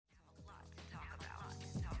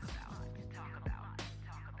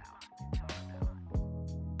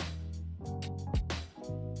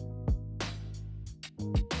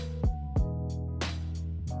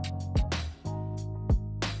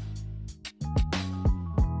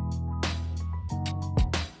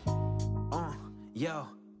Yo,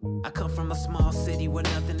 I come from a small city where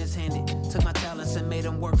nothing is handed. Took my talents and made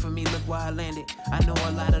them work for me, look where I landed. I know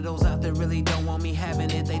a lot of those out there really don't want me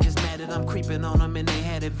having it. They just mad that I'm creeping on them and they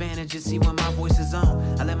had advantages. See, when my voice is on,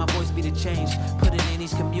 I let my voice be the change. Put it in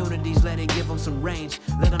these communities, let it give them some range.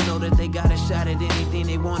 Let them know that they got a shot at anything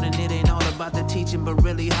they want. And it ain't all about the teaching, but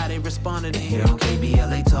really how they responded. And here on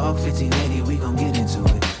KBLA Talk 1580, we gon' get into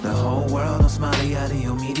it. The whole world on Smiley out in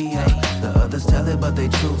your media. The others tell it, but they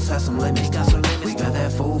truths have some limits. We got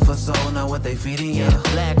that food for soul, not what they feeding ya.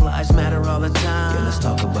 Black lives matter all the time. Yeah, let's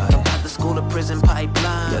talk about it. About the school to prison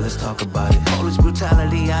pipeline. Yeah, let's talk about it. Police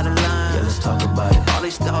brutality out of line. Yeah, let's talk about it. All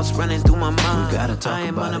these thoughts running through my mind. We gotta talk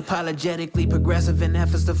about it. I am unapologetically progressive in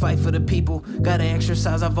efforts to fight for the people. Gotta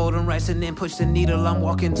exercise our voting rights and then push the needle. I'm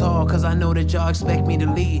walking tall, cause I know that y'all expect me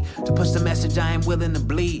to lead. To push the message I am willing to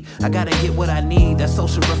bleed. I gotta get what I need. That's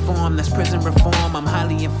social reform, that's prison reform. I'm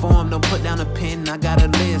highly informed, don't put down a pen. I got a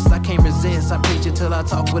list, I can't resist. I preach it till I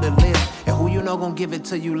talk with a list. And who you know gon' give it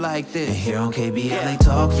to you like this? And here on KBLA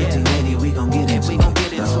Talk 1580, we gon' get into it.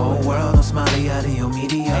 The whole world on Smiley out in your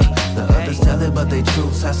media. The others tell it, but they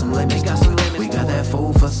truths have some limits. We got that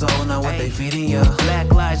food for soul, not what they feeding ya.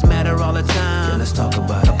 Black lives matter all the time. Yeah, let's talk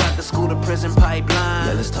about it. About the school to prison pipeline.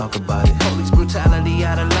 Yeah, let's talk about it. Police brutality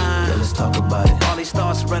out of line. Yeah, let's talk about it. All these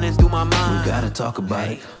thoughts running through my mind. We gotta talk about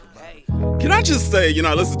it. Can I just say,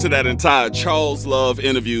 I listened to that entire Charles Love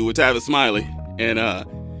interview with Tavis Smiley, and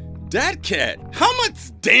that cat, how much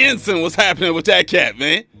dancing was happening with that cat,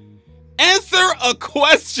 man? Answer a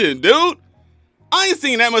question, dude. I ain't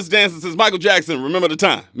seen that much dancing since Michael Jackson, Remember the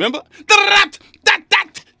Time. Remember?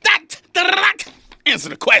 Answer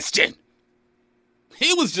the question.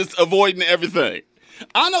 He was just avoiding everything.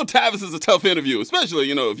 I know Tavis is a tough interview,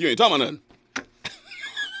 especially, if you ain't talking about nothing.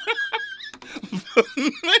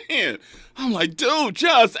 Man, I'm like, dude,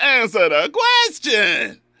 just answer the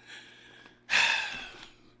question.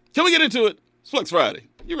 Can we get into it? It's Flex Friday.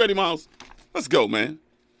 You ready, Miles? Let's go, man.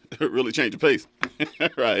 Really change the pace.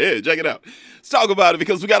 Right here, check it out. Let's talk about it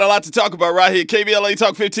because we got a lot to talk about right here. KBLA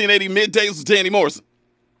Talk 1580 Middays with Danny Morrison.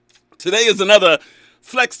 Today is another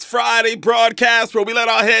Flex Friday broadcast where we let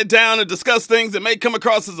our head down and discuss things that may come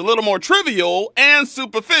across as a little more trivial and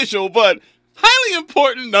superficial, but highly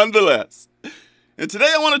important nonetheless. And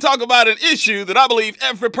today I want to talk about an issue that I believe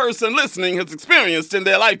every person listening has experienced in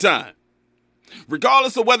their lifetime.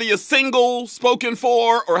 Regardless of whether you're single, spoken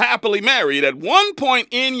for, or happily married, at one point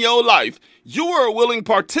in your life, you were a willing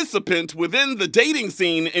participant within the dating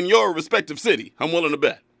scene in your respective city. I'm willing to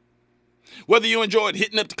bet. Whether you enjoyed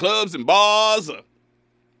hitting up the clubs and bars, or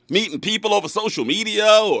meeting people over social media,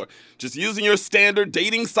 or just using your standard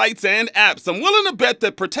dating sites and apps, I'm willing to bet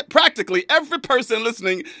that practically every person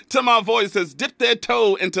listening to my voice has dipped their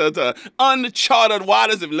toe into the uncharted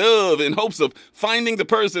waters of love in hopes of finding the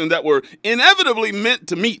person that were inevitably meant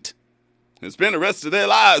to meet and spend the rest of their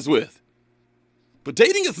lives with. But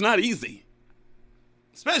dating is not easy,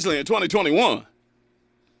 especially in 2021.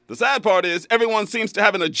 The sad part is everyone seems to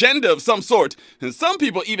have an agenda of some sort, and some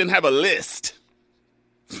people even have a list.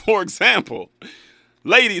 For example,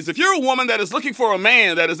 ladies, if you're a woman that is looking for a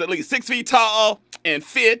man that is at least 6 feet tall and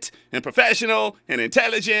fit and professional and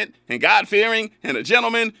intelligent and God-fearing and a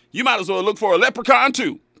gentleman, you might as well look for a leprechaun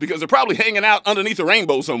too, because they're probably hanging out underneath a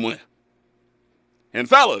rainbow somewhere. And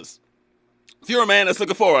fellas, if you're a man that's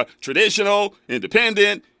looking for a traditional,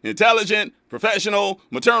 independent, intelligent, professional,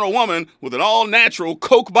 maternal woman with an all-natural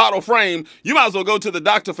Coke bottle frame, you might as well go to the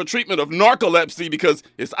doctor for treatment of narcolepsy because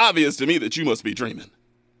it's obvious to me that you must be dreaming.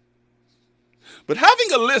 But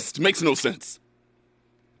having a list makes no sense.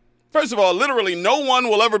 First of all, literally no one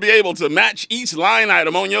will ever be able to match each line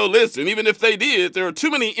item on your list, and even if they did, there are too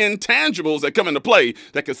many intangibles that come into play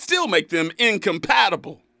that could still make them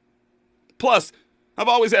incompatible. Plus, I've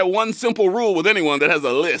always had one simple rule with anyone that has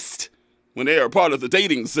a list when they are part of the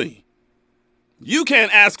dating scene. You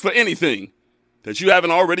can't ask for anything that you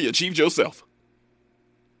haven't already achieved yourself.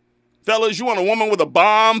 Fellas, you want a woman with a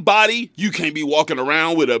bomb body? You can't be walking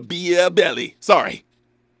around with a beer belly. Sorry.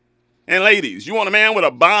 And ladies, you want a man with a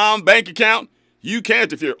bomb bank account? You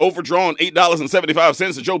can't if you're overdrawn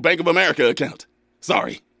 $8.75 at your Bank of America account.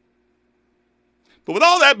 Sorry. But with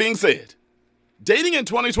all that being said, dating in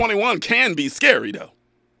 2021 can be scary, though.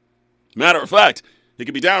 Matter of fact, it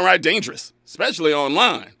can be downright dangerous, especially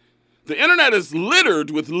online. The internet is littered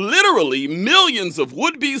with literally millions of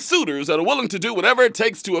would-be suitors that are willing to do whatever it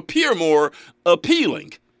takes to appear more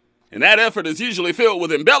appealing. And that effort is usually filled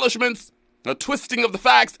with embellishments, a twisting of the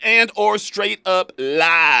facts, and or straight-up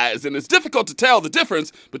lies. And it's difficult to tell the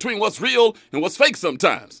difference between what's real and what's fake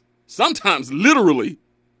sometimes. Sometimes literally.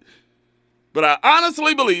 But I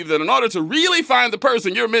honestly believe that in order to really find the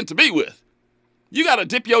person you're meant to be with, You got to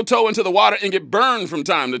dip your toe into the water and get burned from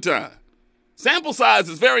time to time. Sample size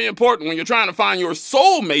is very important when you're trying to find your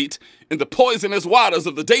soulmate in the poisonous waters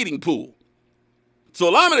of the dating pool. So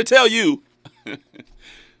allow me to tell you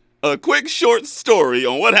a quick short story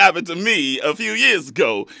on what happened to me a few years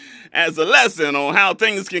ago as a lesson on how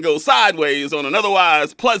things can go sideways on an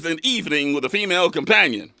otherwise pleasant evening with a female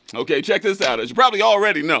companion. Okay, check this out. As you probably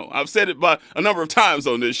already know, I've said it by a number of times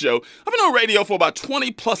on this show. I've been on radio for about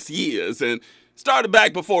 20 plus years and started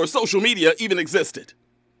back before social media even existed.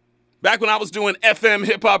 Back when I was doing FM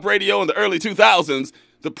hip-hop radio in the early 2000s,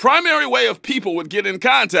 the primary way of people would get in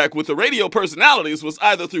contact with the radio personalities was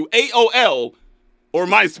either through AOL or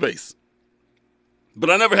MySpace. But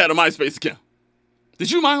I never had a MySpace account. Did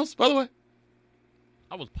you, Miles, by the way?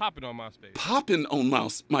 I was popping on MySpace. Popping on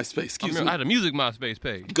MySpace, excuse me. I had a music MySpace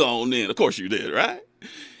page. Go on in. Of course you did, right?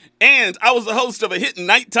 And I was the host of a hit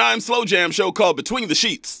nighttime slow jam show called Between the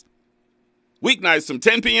Sheets. Weeknights from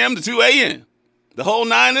 10 p.m. to 2 a.m. The whole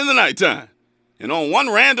 9 in the nighttime. And on one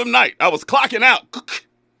random night, I was clocking out.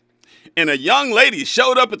 And a young lady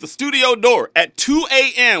showed up at the studio door at 2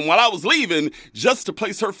 a.m. while I was leaving just to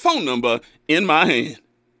place her phone number in my hand.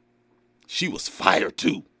 She was fire,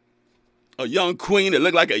 too. A young queen that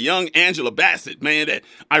looked like a young Angela Bassett, man, that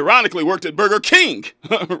ironically worked at Burger King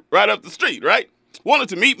right up the street, right? Wanted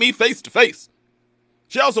to meet me face to face.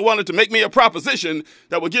 She also wanted to make me a proposition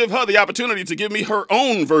that would give her the opportunity to give me her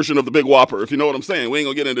own version of the Big Whopper, if you know what I'm saying. We ain't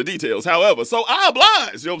gonna get into details. However, so I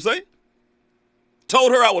obliged, you know what I'm saying?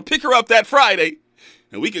 Told her I would pick her up that Friday,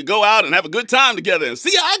 and we could go out and have a good time together and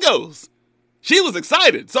see how it goes. She was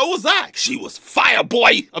excited. So was I. She was fire,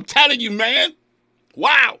 boy. I'm telling you, man.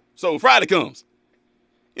 Wow. So Friday comes.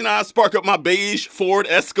 You know, I spark up my beige Ford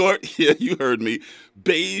Escort. Yeah, you heard me.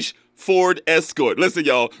 Beige Ford Escort. Listen,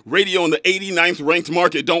 y'all. Radio in the 89th ranked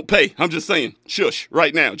market don't pay. I'm just saying. Shush.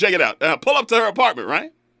 Right now. Check it out. Pull up to her apartment,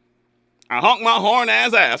 right? I honk my horn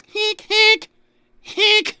ass. Hink, hink,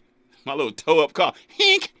 hink. My little toe-up car.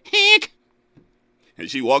 Hink, hink. And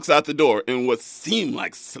she walks out the door in what seemed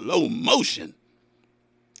like slow motion.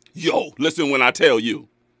 Yo, listen when I tell you.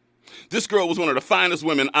 This girl was one of the finest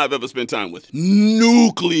women I've ever spent time with.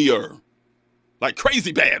 Nuclear. Like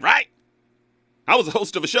crazy bad, right? I was the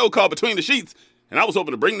host of a show called Between the Sheets, and I was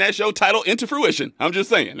hoping to bring that show title into fruition. I'm just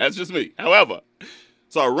saying, that's just me. However,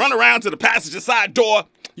 so I run around to the passenger side door.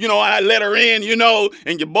 You know, I let her in, you know,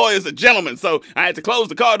 and your boy is a gentleman. So I had to close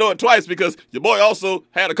the car door twice because your boy also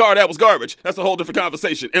had a car that was garbage. That's a whole different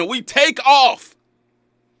conversation. And we take off.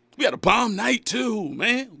 We had a bomb night too,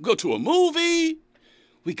 man. We go to a movie.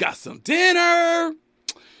 We got some dinner.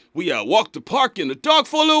 We walked the park in the dark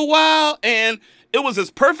for a little while. And it was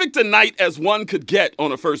as perfect a night as one could get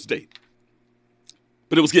on a first date.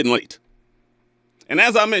 But it was getting late. And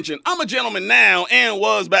as I mentioned, I'm a gentleman now and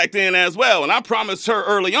was back then as well. And I promised her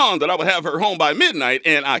early on that I would have her home by midnight,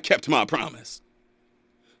 and I kept my promise.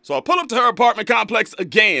 So I pull up to her apartment complex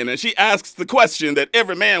again, and she asks the question that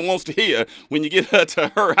every man wants to hear when you get her to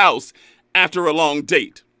her house after a long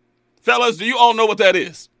date. Fellas, do you all know what that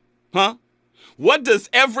is? Huh? What does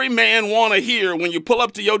every man want to hear when you pull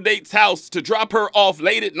up to your date's house to drop her off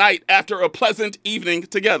late at night after a pleasant evening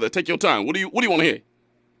together? Take your time. What do you want to hear?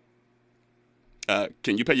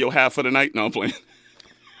 Can you pay your half for the night? No, I'm playing.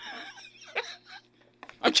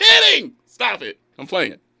 I'm kidding. Stop it. I'm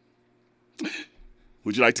playing.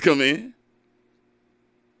 Would you like to come in?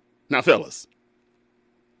 Now, fellas,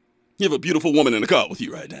 you have a beautiful woman in the car with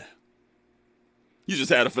you right now. You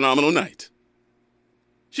just had a phenomenal night.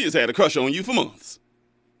 She has had a crush on you for months.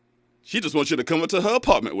 She just wants you to come into her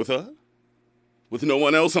apartment with her, with no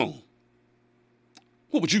one else home.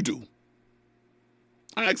 What would you do?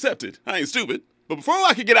 I accepted. I ain't stupid. But before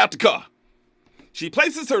I could get out the car, she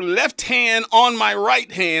places her left hand on my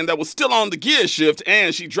right hand that was still on the gear shift,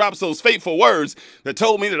 and she drops those fateful words that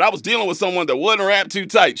told me that I was dealing with someone that wasn't wrapped too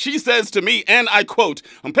tight. She says to me, and I quote,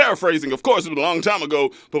 I'm paraphrasing, of course, it was a long time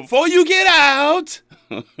ago, but before you get out,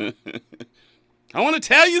 I want to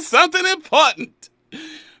tell you something important.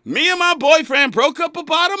 Me and my boyfriend broke up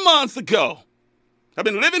about a month ago. I've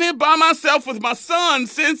been living here by myself with my son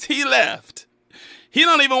since he left. He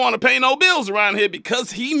don't even want to pay no bills around here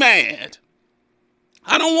because he mad.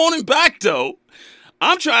 I don't want him back, though.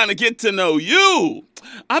 I'm trying to get to know you.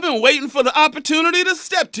 I've been waiting for the opportunity to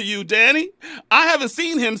step to you, Danny. I haven't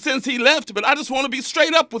seen him since he left, but I just want to be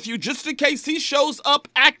straight up with you just in case he shows up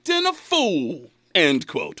acting a fool. End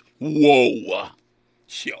quote. Whoa.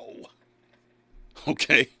 Yo.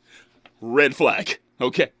 Okay. Red flag.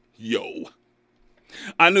 Okay. Yo.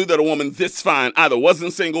 I knew that a woman this fine either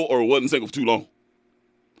wasn't single or wasn't single for too long.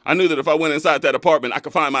 I knew that if I went inside that apartment, I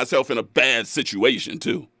could find myself in a bad situation,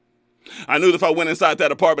 too. I knew that if I went inside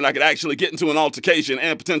that apartment, I could actually get into an altercation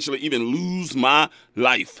and potentially even lose my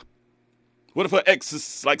life. What if her ex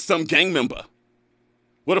is like some gang member?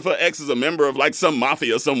 What if her ex is a member of like some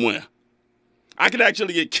mafia somewhere? I could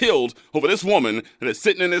actually get killed over this woman that is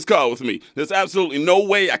sitting in this car with me. There's absolutely no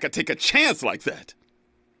way I could take a chance like that.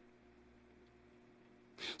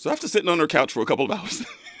 So after sitting on her couch for a couple of hours.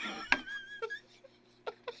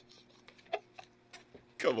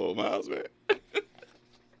 Come on, Miles, man.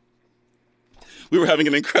 We were having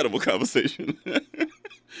an incredible conversation.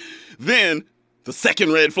 Then the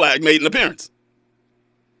second red flag made an appearance.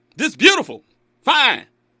 This beautiful, fine,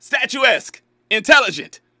 statuesque,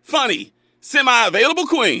 intelligent, funny, semi-available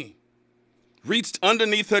queen reached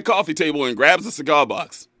underneath her coffee table and grabs a cigar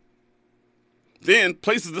box. Then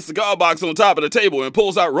places the cigar box on top of the table and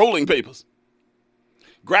pulls out rolling papers.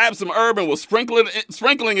 Grabs some herb and was sprinkling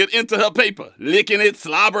it into her paper, licking it,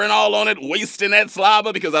 slobbering all on it, wasting that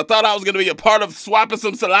slobber because I thought I was going to be a part of swapping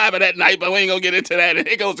some saliva that night, but we ain't going to get into that. And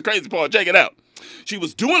here goes the crazy part. Check it out. She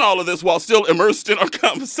was doing all of this while still immersed in our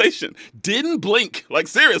conversation. Didn't blink. Like,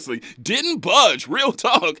 seriously. Didn't budge. Real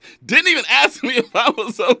talk. Didn't even ask me if I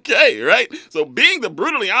was okay, right? So being the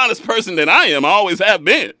brutally honest person that I am, I always have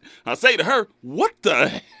been, I say to her, what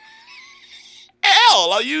the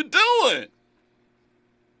hell are you doing?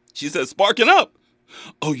 She says, sparking up.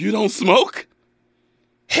 Oh, you don't smoke?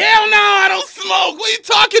 Hell no, I don't smoke. What are you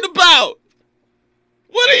talking about?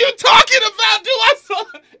 What are you talking about? Do I saw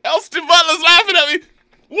Elston Butler's laughing at me.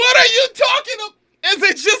 What are you talking about? Is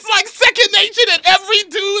it just like second nature that every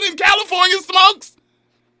dude in California smokes?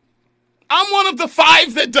 I'm one of the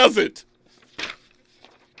 5 that doesn't.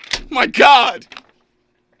 My God.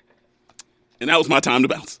 And that was my time to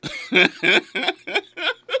bounce.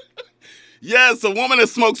 Yes, a woman that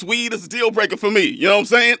smokes weed is a deal breaker for me. You know what I'm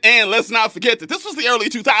saying? And let's not forget that this was the early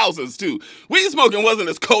 2000s, too. Weed smoking wasn't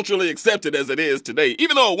as culturally accepted as it is today,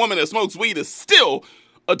 even though a woman that smokes weed is still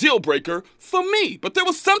a deal breaker for me. But there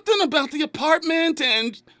was something about the apartment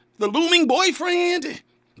and the looming boyfriend,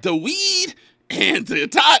 the weed, and the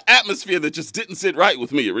entire atmosphere that just didn't sit right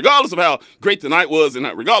with me. Regardless of how great the night was and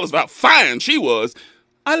regardless of how fine she was,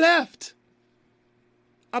 I left.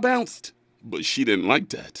 I bounced. But she didn't like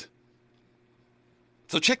that.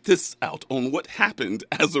 So check this out on what happened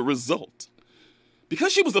as a result.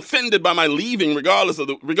 Because she was offended by my leaving regarding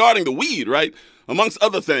the weed, right? Amongst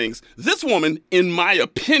other things, this woman, in my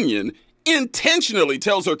opinion, intentionally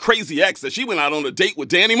tells her crazy ex that she went out on a date with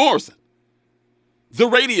Danny Morrison, the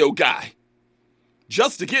radio guy,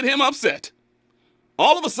 just to get him upset.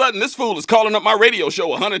 All of a sudden, this fool is calling up my radio show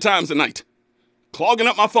 100 times a night, clogging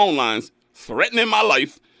up my phone lines, threatening my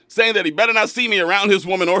life, saying that he better not see me around his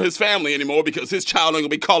woman or his family anymore because his child ain't gonna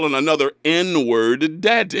be calling another N-word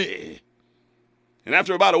daddy. And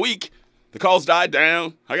after about a week, the calls died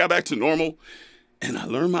down, I got back to normal, and I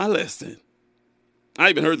learned my lesson. I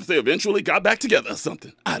even heard that they eventually got back together or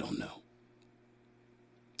something. I don't know.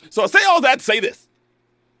 So I say all that to say this.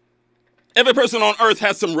 Every person on earth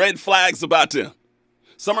has some red flags about them.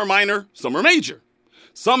 Some are minor, some are major.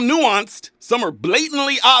 Some nuanced, some are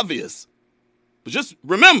blatantly obvious. But just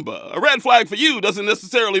remember, a red flag for you doesn't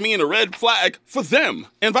necessarily mean a red flag for them,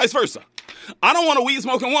 and vice versa. I don't want a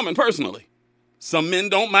weed-smoking woman, personally. Some men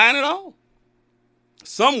don't mind at all.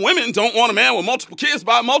 Some women don't want a man with multiple kids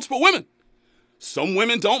by multiple women. Some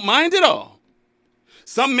women don't mind at all.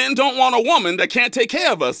 Some men don't want a woman that can't take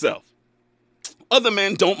care of herself. Other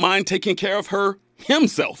men don't mind taking care of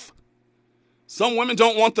himself. Some women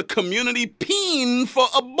don't want the community peen for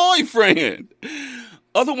a boyfriend.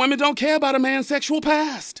 Other women don't care about a man's sexual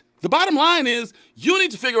past. The bottom line is, you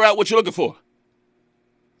need to figure out what you're looking for.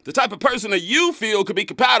 The type of person that you feel could be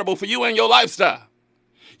compatible for you and your lifestyle.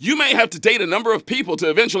 You may have to date a number of people to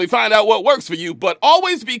eventually find out what works for you, but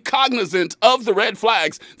always be cognizant of the red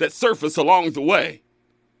flags that surface along the way.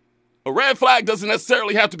 A red flag doesn't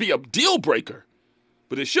necessarily have to be a deal breaker,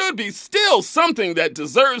 but it should be still something that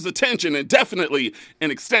deserves attention and definitely an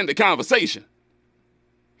extended conversation.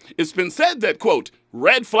 It's been said that, quote,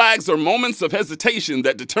 red flags are moments of hesitation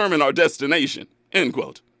that determine our destination, end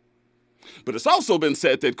quote. But it's also been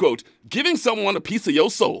said that, quote, giving someone a piece of your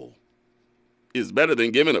soul is better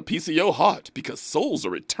than giving a piece of your heart because souls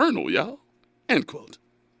are eternal, y'all, end quote.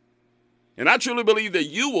 And I truly believe that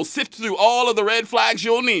you will sift through all of the red flags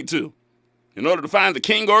you'll need to in order to find the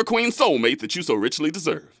king or queen soulmate that you so richly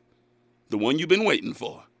deserve, the one you've been waiting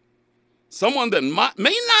for. Someone that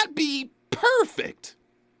may not be perfect,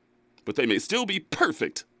 but they may still be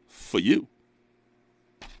perfect for you.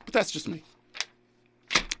 But that's just me.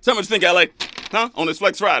 So much think, LA? Huh? On this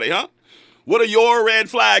Flex Friday, huh? What are your red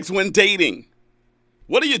flags when dating?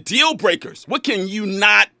 What are your deal breakers? What can you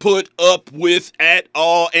not put up with at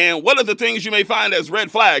all? And what are the things you may find as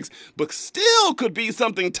red flags, but still could be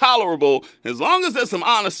something tolerable as long as there's some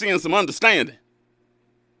honesty and some understanding?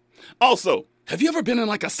 Also, have you ever been in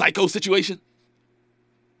like a psycho situation?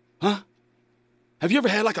 Huh? Have you ever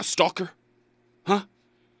had like a stalker? Huh? Have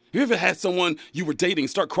you ever had someone you were dating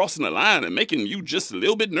start crossing the line and making you just a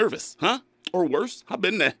little bit nervous? Huh? Or worse? I've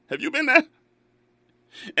been there. Have you been there?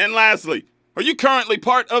 And lastly, are you currently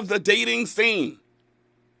part of the dating scene?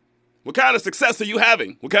 What kind of success are you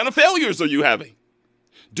having? What kind of failures are you having?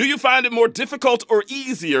 Do you find it more difficult or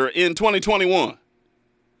easier in 2021?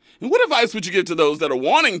 And what advice would you give to those that are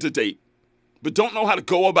wanting to date but don't know how to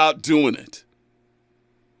go about doing it?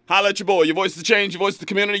 Holla at your boy. Your voice is the change. Your voice is the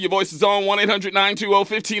community. Your voice is on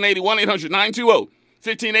 1-800-920-1580.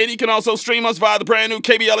 1-800-920-1580. You can also stream us via the brand new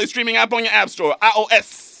KBLA streaming app on your app store,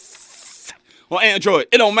 iOS or Android.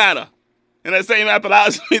 It don't matter. And that same app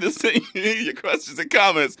allows me to send you your questions and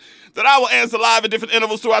comments that I will answer live at different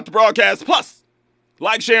intervals throughout the broadcast. Plus,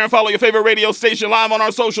 like, share, and follow your favorite radio station live on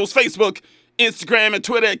our socials, Facebook, Instagram, and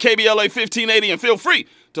Twitter at KBLA 1580. And feel free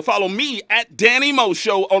to follow me at Danny Mo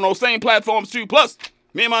Show on those same platforms too. Plus,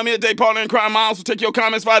 me and my midday partner in crime, Miles, will take your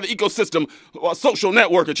comments via the ecosystem or social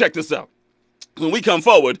network. And check this out. When we come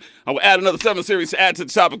forward, I will add another 7 series to add to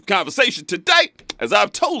the topic of conversation. Today, as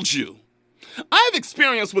I've told you, I have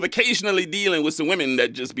experience with occasionally dealing with some women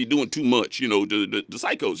that just be doing too much, you know, the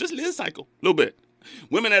psychos, just a little psycho, a little bit.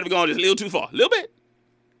 Women that have gone just a little too far, a little bit.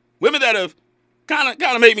 Women that have kind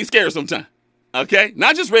of made me scared sometimes, okay?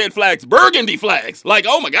 Not just red flags, burgundy flags, like,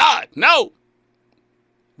 oh my God, no.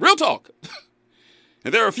 Real talk.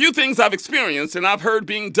 And there are a few things I've experienced and I've heard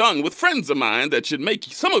being done with friends of mine that should make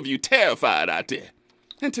some of you terrified out there.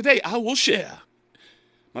 And today I will share.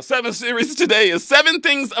 My 7 series today is 7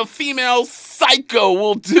 things a female psycho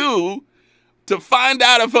will do to find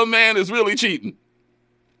out if her man is really cheating.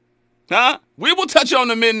 Huh? We will touch on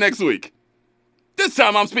the men next week. This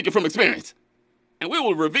time I'm speaking from experience. And we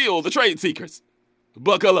will reveal the trade secrets.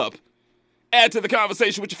 Buckle up. Add to the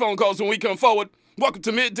conversation with your phone calls when we come forward. Welcome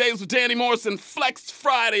to Middays with Danny Morrison, Flex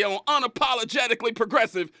Friday on Unapologetically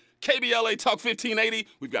Progressive KBLA Talk 1580.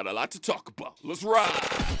 We've got a lot to talk about. Let's ride.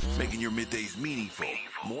 Making your middays meaningful.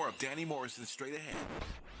 More of Danny Morrison straight ahead.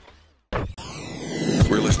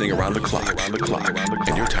 We're listening around the clock.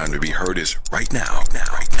 And your time to be heard is right now.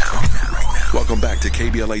 Welcome back to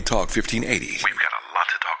KBLA Talk 1580. We've got a lot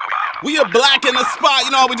to talk about. We are black in the spot.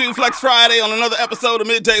 You know how we do Flex Friday on another episode of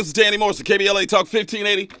Middays with Danny Morrison, KBLA Talk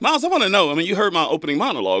 1580. Miles, I want to know, I mean, you heard my opening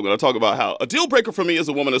monologue when I talk about how a deal breaker for me is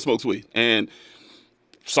a woman that smokes weed. And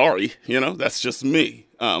sorry, you know, that's just me.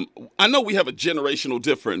 I know we have a generational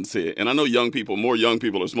difference here, and I know more young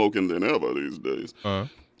people are smoking than ever these days.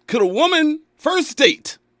 Could a woman, first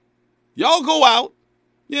date, y'all go out,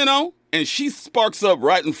 you know, and she sparks up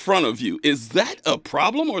right in front of you. Is that a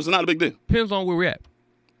problem or is it not a big deal? Depends on where we're at.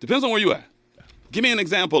 Depends on where you at. Give me an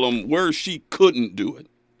example on where she couldn't do it.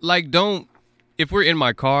 Like, if we're in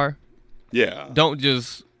my car, don't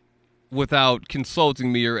just, without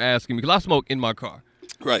consulting me or asking me, because I smoke in my car.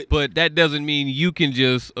 Right. But that doesn't mean you can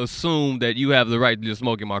just assume that you have the right to just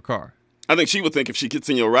smoke in my car. I think she would think if she gets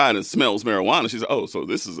in your ride and smells marijuana, she's like, oh, so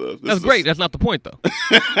this is a... That's great. That's not the point, though.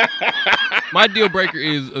 My deal breaker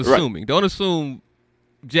is assuming. Right. Don't assume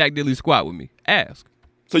Jack Dilly squat with me. Ask.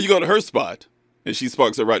 So you go to her spot, and she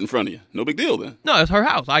sparks it right in front of you. No big deal, then. No, it's her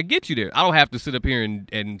house. I get you there. I don't have to sit up here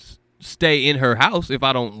and stay in her house if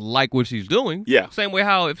I don't like what she's doing. Yeah. Same way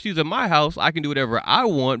how if she's in my house, I can do whatever I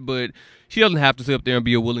want, but she doesn't have to sit up there and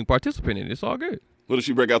be a willing participant in it. It's all good. What if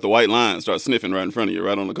she break out the white line and start sniffing right in front of you,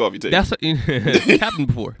 right on the coffee table? It's happened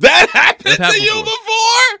before. That happened to you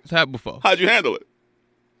before? It's happened before. How'd you handle it?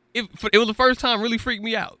 It was the first time, really freaked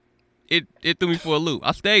me out. It threw me for a loop.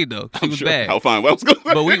 I stayed, though. It was sure bad. How fine well was going.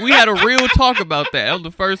 But we had a real talk about that. That was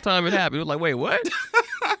the first time it happened. It was like, wait, what?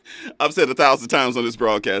 I've said 1,000 times on this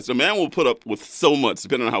broadcast, a man will put up with so much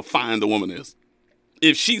depending on how fine the woman is.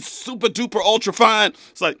 If she's super duper ultra fine,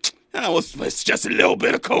 it's like, it's just a little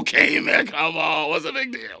bit of cocaine, man. Come on, what's the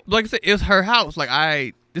big deal? Like I said, it's her house.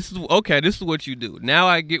 Like, this is what you do. Now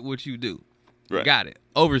I get what you do. Right. Got it.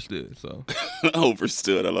 Overstood, so.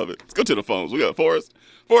 Overstood, I love it. Let's go to the phones. We got Forrest.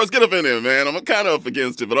 Forrest, get up in there, man. I'm kind of up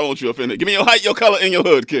against it, but I want you up in there. Give me your height, your color, and your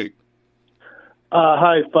hood, King.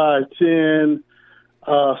 Height 5'10",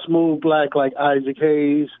 smooth black like Isaac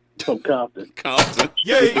Hayes from Compton. Compton.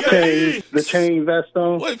 The chain vest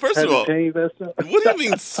on. Wait, first of all, chain vest on. What do you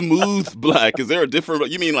mean smooth black? Is there a different,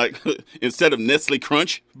 you mean like instead of Nestle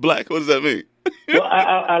Crunch black? What does that mean? Well,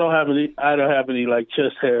 I don't have any like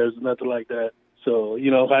chest hairs, nothing like that. So, you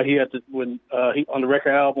know how he had to, when he on the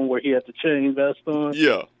record album where he had the chain vest on?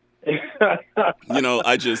 Yeah. You know,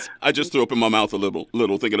 I just threw up in my mouth a little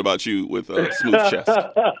thinking about you with a smooth chest.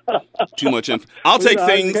 Too much info. I'll take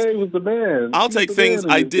things. Was the man. I'll take things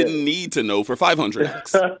I didn't need to know for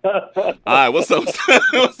 500x. All right, what's up?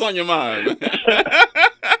 What's on your mind?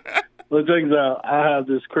 Well, check this out. I have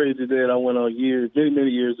this crazy date I went on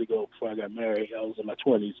many years ago before I got married. I was in my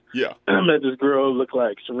 20s. Yeah. I met this girl who looked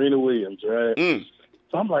like Serena Williams, right?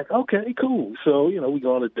 So I'm like, okay, cool. So, you know, we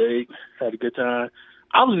go on a date, had a good time.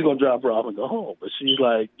 I was just going to drop her off and go home. But she's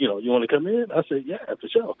like, you know, you want to come in? I said, yeah, for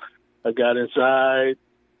sure. I got inside.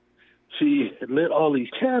 She lit all these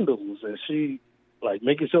candles, and she, like,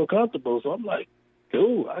 make it so comfortable. So I'm like,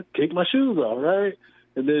 cool. I kick my shoes off, right?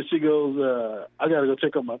 And then she goes, I got to go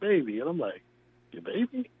check on my baby. And I'm like, your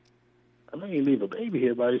baby? I mean, you leave a baby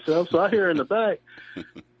here by yourself. So I hear her in the back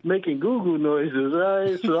making goo-goo noises,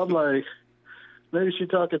 right? So I'm like, maybe she's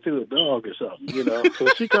talking to a dog or something, you know. So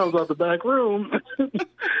she comes out the back room,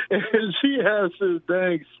 and she has this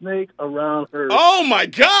dang snake around her. Oh, my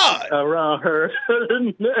God! Around her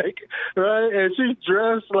neck, right? And she's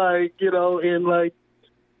dressed like, you know, in like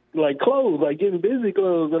clothes, like getting busy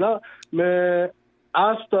clothes. And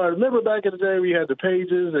I started, remember back in the day we had the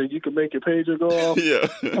pages and you could make your pager go off? Yeah.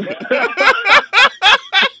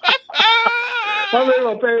 I made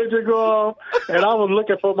my pager go off, and I was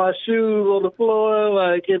looking for my shoes on the floor,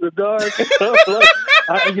 like in the dark.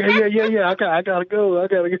 Yeah, I gotta go. I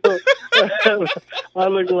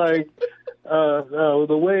look like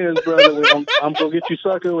the Wayans brother. I'm gonna get you,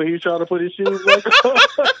 sucker, when he's trying to put his shoes back on.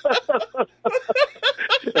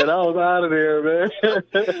 And I was out of there, man.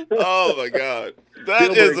 Oh my God.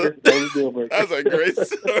 That's a great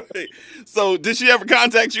story. So did she ever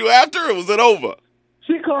contact you after, or was it over?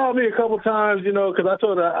 She called me a couple times, you know, because I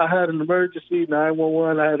told her I had an emergency,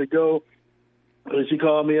 911, I had to go. And she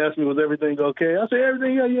called me, asked me, was everything okay? I said,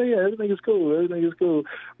 everything, yeah, everything is cool.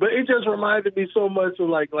 But it just reminded me so much of,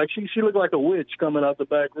 like she looked like a witch coming out the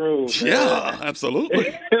back room. Yeah,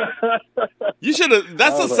 absolutely. You should have,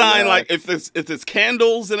 that's a sign, like, if it's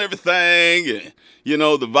candles and everything, and, you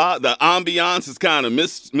know, the ambiance is kind of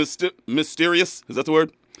mysterious. Is that the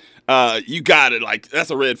word? You got it. Like, that's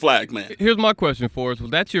a red flag, man. Here's my question for us. Was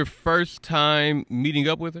that your first time meeting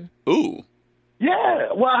up with her? Ooh.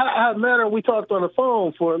 Yeah. Well, I met her. We talked on the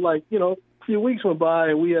phone for, like, you know, a few weeks went by,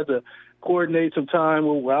 and we had to coordinate some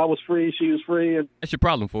time where I was free, she was free. And that's your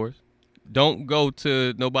problem, Forrest. Don't go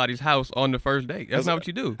to nobody's house on the first date. That's not what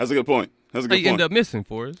you do. That's a good point. That's a good point. You end up missing,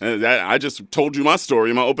 Forrest. I just told you my story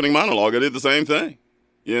in my opening monologue. I did the same thing.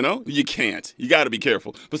 You know, you can't. You got to be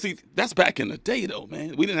careful. But see, that's back in the day, though,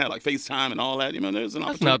 man. We didn't have like FaceTime and all that. You know, there's an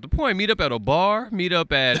opportunity. That's not the point. Meet up at a bar. Meet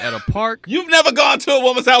up at a park. You've never gone to a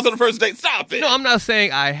woman's house on the first date. Stop it. No, I'm not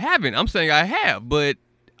saying I haven't. I'm saying I have. But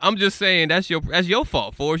I'm just saying that's your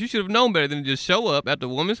fault, Forrest. You should have known better than to just show up at the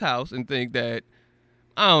woman's house and think that,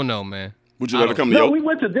 I don't know, man. Would you let her come to you? No, we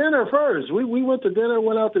went to dinner first. We went to dinner,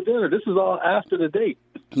 went out to dinner. This is all after the date.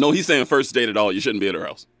 No, he's saying first date at all. You shouldn't be at her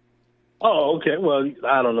house. Oh, okay. Well,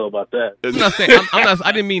 I don't know about that. I'm not saying.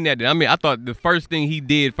 I didn't mean that. I mean, I thought the first thing he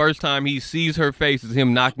did, first time he sees her face, is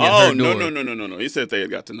him knocking at her door. No. He said they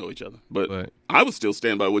had got to know each other. But I would still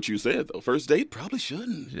stand by what you said, though. First date probably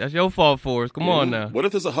shouldn't. That's your fault, Forrest. Come on now. What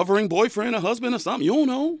if there's a hovering boyfriend, a husband, or something? You don't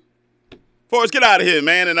know. Forrest, get out of here,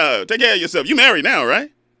 man, and take care of yourself. You married now,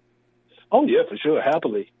 right? Oh, yeah, for sure.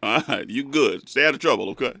 Happily. All right. You good. Stay out of trouble,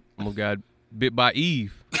 okay? Almost got bit by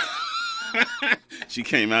Eve. She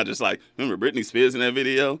came out just like, remember Britney Spears in that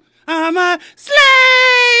video? I'm a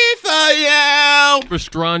slave for you. For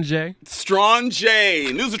Strong J. Strong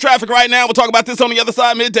J. News and traffic right now. We'll talk about this on the other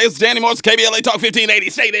side. Middays with Danny Morrison, KBLA Talk 1580.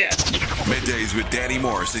 Stay there. Middays with Danny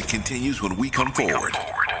Morrison continues when we come forward.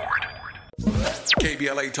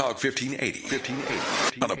 KBLA Talk 1580.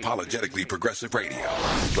 Unapologetically progressive radio.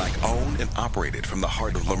 Black owned and operated from the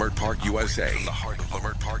heart of Leimert Park, USA.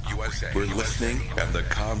 We're listening, and the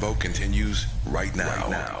convo continues right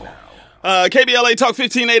now. KBLA Talk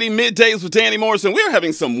 1580 Middays with Danny Morrison. We're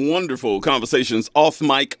having some wonderful conversations off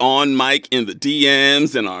mic, on mic, in the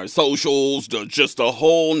DMs, and our socials, just a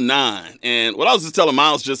whole nine. And what I was just telling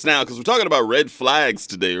Miles just now, because we're talking about red flags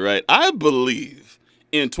today, right? I believe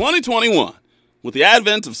in 2021, with the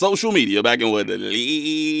advent of social media back in the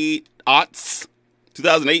late aughts,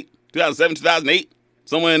 2008, 2007, 2008,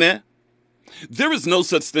 somewhere in there is no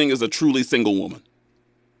such thing as a truly single woman.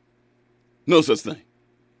 No such thing.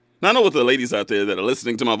 Now, I know what the ladies out there that are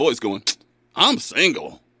listening to my voice going, I'm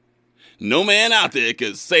single. No man out there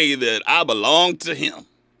could say that I belong to him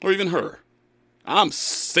or even her. I'm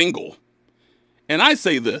single. And I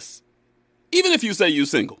say this, even if you say you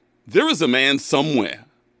single, there is a man somewhere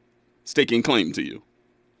staking claim to you.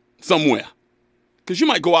 Somewhere. Because you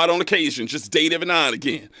might go out on occasion, just date every now and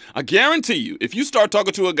again. I guarantee you, if you start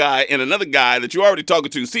talking to a guy and another guy that you're already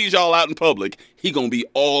talking to sees y'all out in public, he gonna be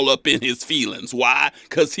all up in his feelings. Why?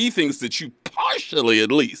 Because he thinks that you partially,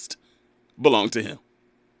 at least, belong to him.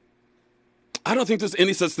 I don't think there's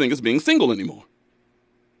any such thing as being single anymore.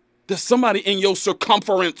 There's somebody in your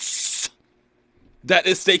circumference that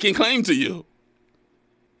is staking claim to you.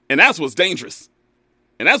 And that's what's dangerous.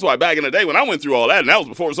 And that's why back in the day when I went through all that, and that was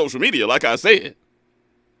before social media, like I said,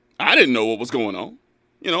 I didn't know what was going on.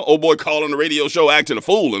 You know, old boy calling the radio show acting a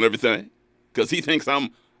fool and everything because he thinks I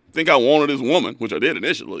wanted his woman, which I did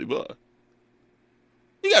initially, but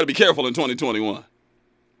you got to be careful in 2021.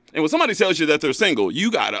 And when somebody tells you that they're single,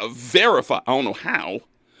 you got to verify. I don't know how,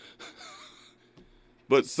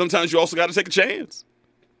 but sometimes you also got to take a chance.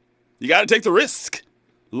 You got to take the risk.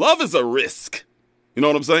 Love is a risk. You know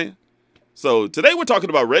what I'm saying? So today we're talking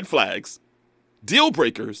about red flags, deal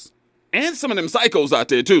breakers, and some of them psychos out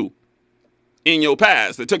there too in your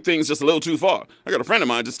past that took things just a little too far. I got a friend of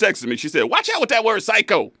mine just texted me. She said, watch out with that word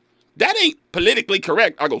psycho. That ain't politically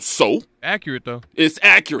correct. I go, so? Accurate, though. It's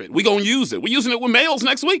accurate. We gonna use it. We're using it with males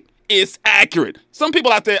next week. It's accurate. Some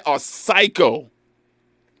people out there are psycho.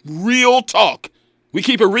 Real talk. We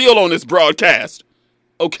keep it real on this broadcast.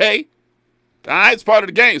 Okay? All right, it's part of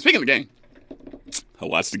the game. Speaking of the game, I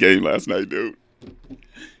watched the game last night, dude.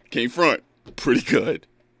 Came front. Pretty good.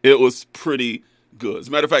 It was pretty good. As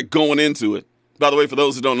a matter of fact, going into it, by the way, for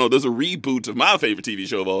those who don't know, there's a reboot of my favorite TV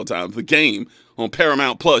show of all time, The Game, on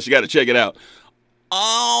Paramount Plus. You got to check it out.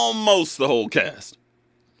 Almost the whole cast.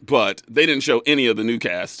 But they didn't show any of the new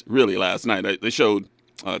cast, really, last night. They showed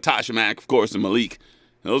Tasha Mack, of course, and Malik.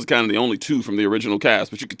 And those are kind of the only two from the original cast.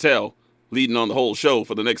 But you could tell, leading on the whole show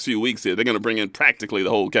for the next few weeks here, they're going to bring in practically the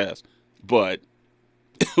whole cast. But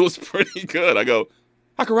it was pretty good. I go,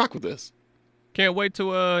 I can rock with this. Can't wait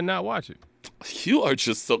to not watch it. You are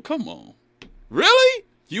just so, come on. Really?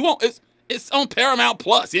 You won't, it's on Paramount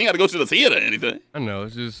Plus. You ain't got to go to the theater or anything. I know.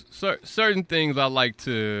 It's just certain things I like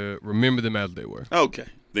to remember them as they were. Okay.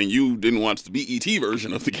 Then you didn't watch the BET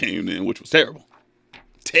version of The Game then, which was terrible.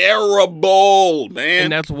 Terrible, man.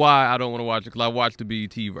 And that's why I don't want to watch it, because I watched the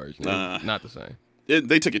BET version. Not the same.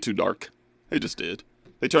 They took it too dark. They just did.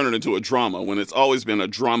 They turned it into a drama when it's always been a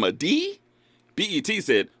dramedy. BET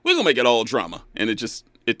said, we're going to make it all drama. And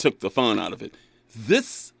it took the fun out of it.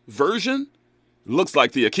 This version looks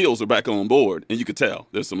like the Achilles are back on board. And you could tell.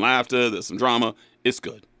 There's some laughter. There's some drama. It's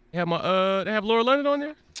good. They have Laura London on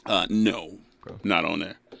there? No. Okay. Not on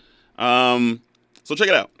there. So check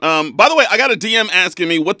it out. By the way, I got a DM asking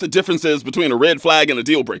me what the difference is between a red flag and a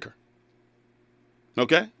deal breaker.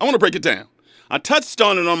 Okay? I want to break it down. I touched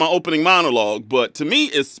on it on my opening monologue, but to me,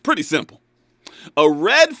 it's pretty simple. A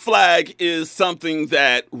red flag is something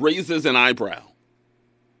that raises an eyebrow.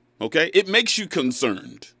 Okay? It makes you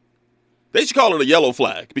concerned. They should call it a yellow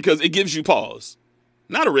flag because it gives you pause.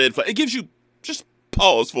 Not a red flag. It gives you just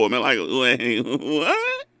pause for a minute. Like, wait,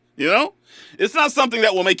 what? You know? It's not something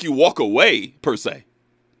that will make you walk away, per se.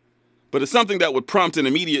 But it's something that would prompt an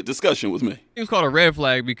immediate discussion with me. It's called a red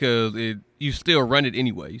flag because you still run it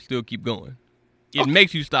anyway. You still keep going. It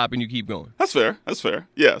makes you stop and you keep going. That's fair. That's fair.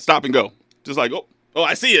 Yeah, stop and go. Just like, oh,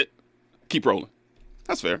 I see it. Keep rolling.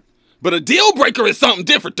 That's fair. But a deal breaker is something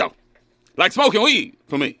different, though. Like smoking weed,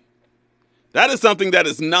 for me. That is something that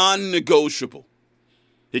is non-negotiable.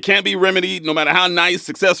 It can't be remedied no matter how nice,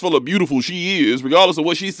 successful, or beautiful she is. Regardless of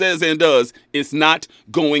what she says and does, it's not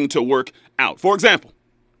going to work out. For example,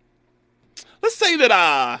 let's say that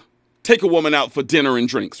I take a woman out for dinner and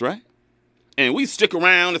drinks, right? And we stick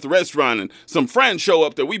around at the restaurant and some friends show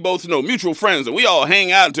up that we both know, mutual friends, and we all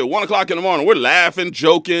hang out until 1 o'clock in the morning. We're laughing,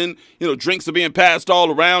 joking, drinks are being passed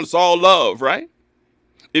all around. It's all love, right?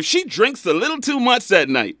 If she drinks a little too much that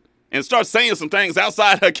night and starts saying some things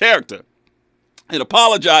outside her character and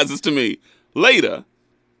apologizes to me later,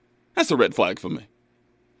 that's a red flag for me.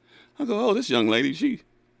 I go, oh, this young lady,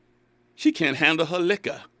 she can't handle her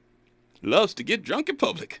liquor. Loves to get drunk in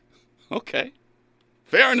public. Okay,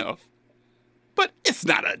 fair enough. But it's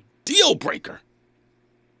not a deal breaker,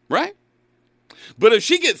 right? But if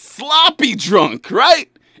she gets sloppy drunk, right,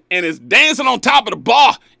 and is dancing on top of the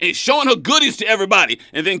bar and showing her goodies to everybody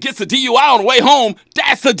and then gets a DUI on the way home,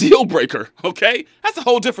 that's a deal breaker, okay? That's a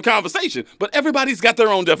whole different conversation, but everybody's got their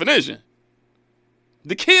own definition.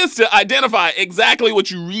 The key is to identify exactly what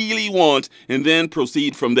you really want and then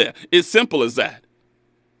proceed from there. It's simple as that.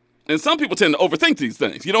 And some people tend to overthink these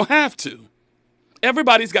things. You don't have to.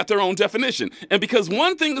 Everybody's got their own definition. And because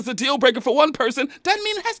one thing is a deal breaker for one person, doesn't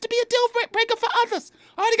mean it has to be a deal breaker for others.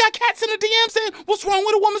 I already got cats in the DM saying, what's wrong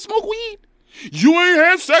with a woman smoke weed? You ain't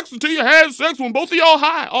had sex until you had sex when both of y'all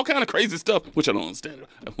high. All kind of crazy stuff, which I don't understand.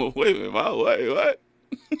 Wait a minute, wait, what?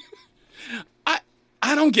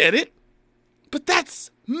 I don't get it. But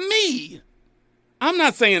that's me. I'm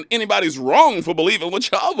not saying anybody's wrong for believing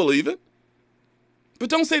what y'all believe in. But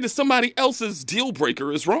don't say that somebody else's deal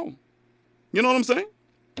breaker is wrong. You know what I'm saying?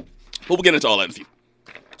 But we'll get into all that in a few.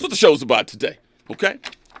 That's what the show's about today, okay?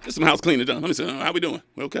 Get some house cleaning done. Let me see, how we doing?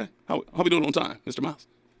 We okay? How we doing on time, Mr. Mouse?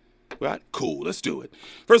 All right, cool, let's do it.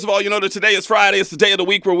 First of all, you know that today is Friday. It's the day of the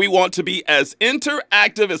week where we want to be as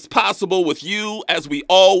interactive as possible with you as we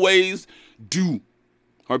always do.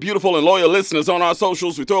 Our beautiful and loyal listeners on our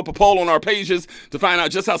socials, we throw up a poll on our pages to find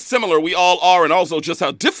out just how similar we all are and also just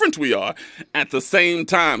how different we are at the same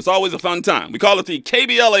time. It's always a fun time. We call it the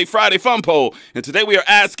KBLA Friday Fun Poll, and today we are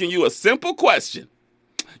asking you a simple question.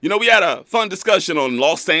 You know, we had a fun discussion on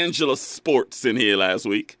Los Angeles sports in here last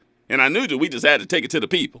week, and I knew that we just had to take it to the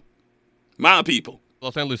people. My people.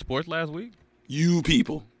 Los Angeles sports last week? You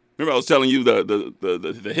people. Remember I was telling you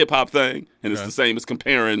the hip-hop thing, and it's the same as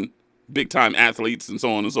comparing big-time athletes and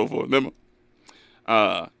so on and so forth, remember?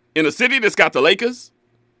 In a city that's got the Lakers,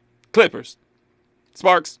 Clippers,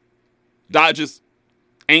 Sparks, Dodgers,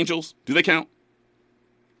 Angels, do they count?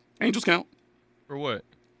 Angels count. For what?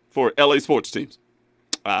 For LA sports teams.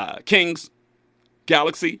 Kings,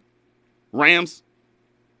 Galaxy, Rams,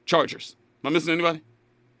 Chargers. Am I missing anybody?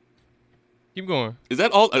 Keep going. Is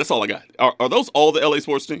that all? That's all I got. Are those all the LA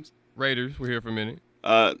sports teams? Raiders, we're here for a minute.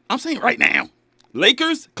 I'm saying right now.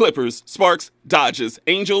 Lakers, Clippers, Sparks, Dodgers,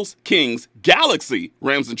 Angels, Kings, Galaxy,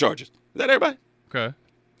 Rams, and Chargers. Is that everybody? Okay.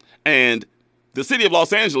 And the city of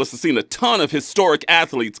Los Angeles has seen a ton of historic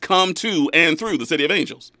athletes come to and through the city of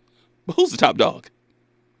Angels. But who's the top dog?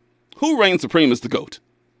 Who reigns supreme as the GOAT?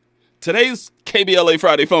 Today's KBLA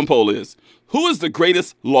Friday Fun Poll is, who is the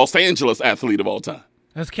greatest Los Angeles athlete of all time?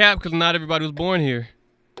 That's cap because not everybody was born here.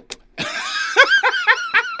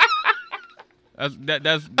 That's a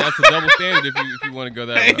double standard if you want to go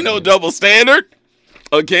that way. Ain't no double standard.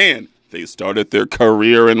 Again, they started their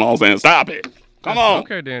career in Los Angeles. Stop it. Come on.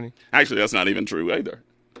 Okay, Danny. Actually, that's not even true either.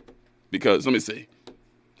 Because, let me see.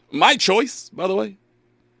 My choice, by the way,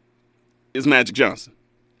 is Magic Johnson.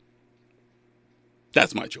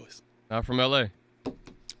 That's my choice. Not from L.A.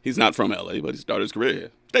 He's not from L.A., but he started his career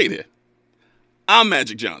here. Stayed here. I'm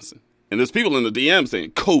Magic Johnson. And there's people in the DM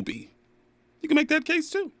saying Kobe. You can make that case,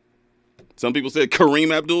 too. Some people said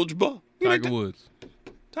Kareem Abdul-Jabbar. Tiger Woods.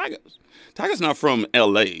 Tiger's not from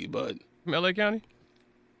L.A., but... From L.A. County?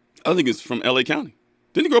 I think it's from L.A. County.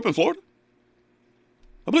 Didn't he grow up in Florida?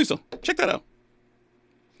 I believe so. Check that out.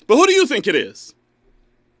 But who do you think it is?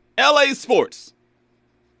 L.A. Sports.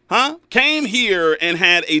 Huh? Came here and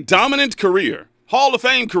had a dominant career. Hall of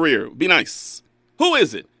Fame career. Be nice. Who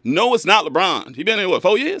is it? No, it's not LeBron. He been here, what,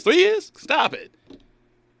 4 years? 3 years? Stop it.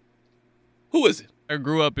 Who is it? I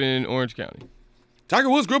grew up in Orange County. Tiger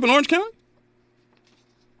Woods grew up in Orange County?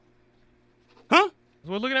 Huh? That's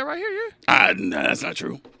what we're looking at right here, yeah. Nah, that's not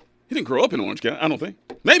true. He didn't grow up in Orange County, I don't think.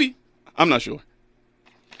 Maybe. I'm not sure.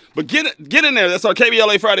 But get in there. That's our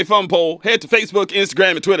KBLA Friday Fun Poll. Head to Facebook,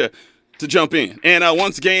 Instagram, and Twitter to jump in. And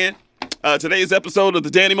once again, today's episode of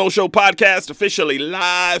the Danny Mo Show podcast, officially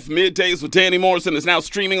live middays with Danny Morrison, is now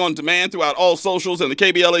streaming on demand throughout all socials and the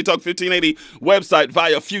KBLA Talk 1580 website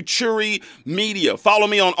via Futuri Media. Follow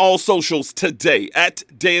me on all socials today at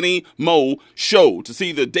Danny Mo Show to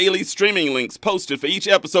see the daily streaming links posted for each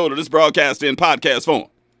episode of this broadcast in podcast form.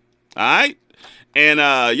 All right? And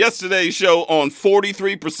yesterday's show on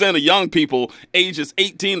 43% of young people ages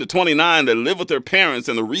 18 to 29 that live with their parents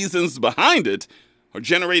and the reasons behind it are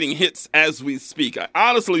generating hits as we speak. I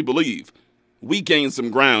honestly believe we gained some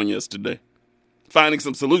ground yesterday, finding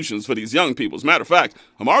some solutions for these young people. As a matter of fact,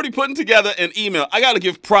 I'm already putting together an email. I got to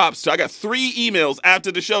give props to, I got 3 emails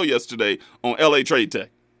after the show yesterday on LA Trade Tech.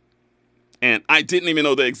 And I didn't even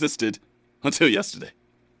know they existed until yesterday.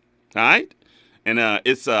 All right? And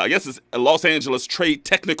it's, I guess it's Los Angeles Trade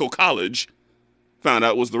Technical College, found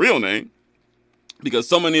out was the real name. Because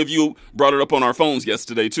so many of you brought it up on our phones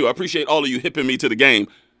yesterday, too. I appreciate all of you hipping me to the game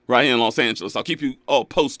right here in Los Angeles. I'll keep you all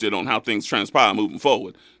posted on how things transpire moving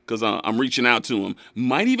forward because I'm reaching out to them.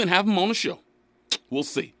 Might even have them on the show. We'll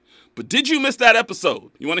see. But did you miss that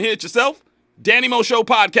episode? You want to hear it yourself? Danny Mo Show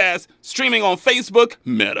podcast streaming on Facebook,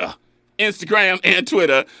 Meta, Instagram, and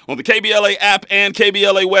Twitter, on the KBLA app and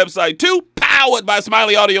KBLA website, too. Powered by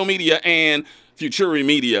Smiley Audio Media and Futuri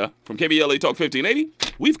Media from KBLA Talk 1580.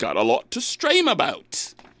 We've got a lot to stream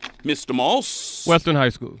about. Mr. Moss. Western High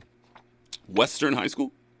School. Western High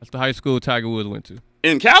School? That's the high school Tiger Woods went to.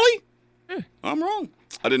 In Cali? Yeah. I'm wrong.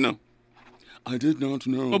 I didn't know. I did not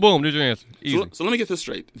know. Well, boom, there's your answer. Easy. So let me get this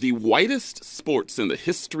straight. The whitest sports in the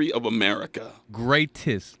history of America.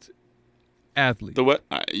 Greatest athlete. The what?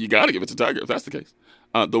 You got to give it to Tiger if that's the case.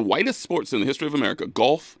 The whitest sports in the history of America,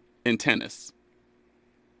 golf and tennis.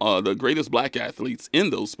 The greatest black athletes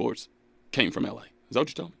in those sports came from L.A. Is that what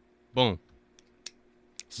you're telling me? Boom.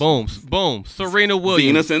 Boom. Boom. Serena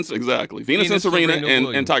Williams. Venus and Serena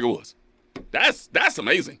and Tiger Woods. That's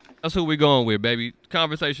amazing. That's who we're going with, baby.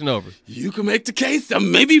 Conversation over. You can make the case.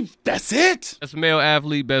 Maybe that's it. Best male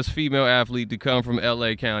athlete, best female athlete to come from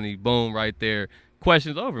L.A. County. Boom, right there.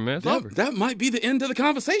 Question's over, man. It's over. That might be the end of the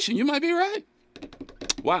conversation. You might be right.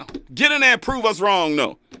 Wow. Get in there and prove us wrong,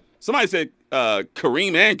 no. Somebody said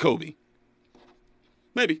Kareem and Kobe.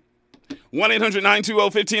 Maybe.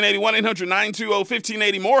 1-800-920-1580.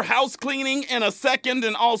 1-800-920-1580. More house cleaning in a second.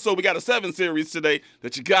 And also, we got a 7 series today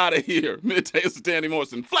that you got to hear. Middays with Danny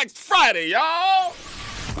Morrison. Flex Friday, y'all.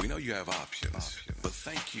 We know you have options, but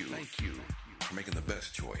thank you for making the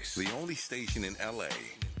best choice. The only station in L.A.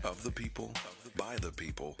 of the people, by the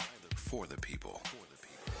people, for the people.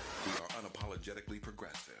 We are unapologetically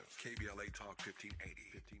progressive. KBLA Talk 1580.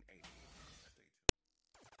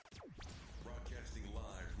 Broadcasting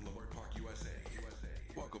live from Lamert Park, USA.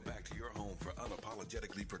 Welcome back to your home for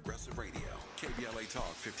unapologetically progressive radio. KBLA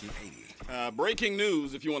Talk 1580. Breaking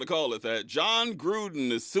news, if you want to call it that. John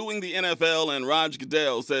Gruden is suing the NFL, and Roger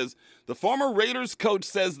Goodell says the former Raiders coach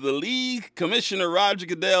says the league commissioner Roger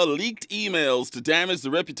Goodell leaked emails to damage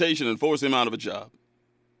the reputation and force him out of a job.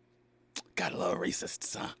 Gotta love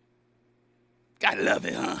racists, huh? Gotta love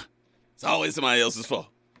it, huh? It's always somebody else's fault.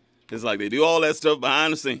 It's like they do all that stuff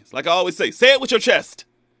behind the scenes. Like I always say it with your chest.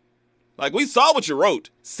 Like we saw what you wrote.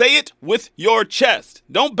 Say it with your chest.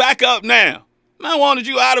 Don't back up now. I wanted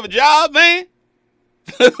you out of a job, man.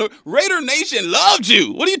 Raider Nation loved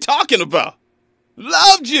you. What are you talking about?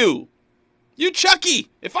 Loved you. You Chucky.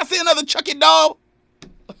 If I see another Chucky doll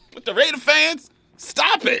with the Raider fans,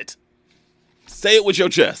 stop it. Say it with your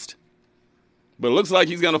chest. But it looks like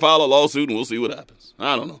he's going to file a lawsuit, and we'll see what happens.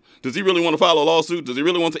 I don't know. Does he really want to file a lawsuit? Does he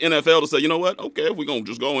really want the NFL to say, you know what? Okay, if we're going to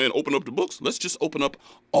just go in and open up the books, let's just open up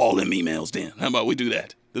all them emails then. How about we do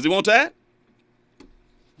that? Does he want that?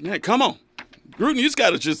 Man, come on. Gruden, you just got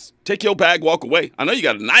to just take your bag, walk away. I know you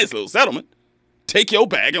got a nice little settlement. Take your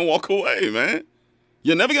bag and walk away, man.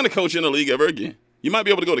 You're never going to coach in the league ever again. You might be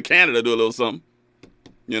able to go to Canada, do a little something.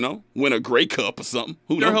 You know, win a Grey Cup or something.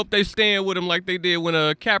 Who knows? I hope they stand with him like they did when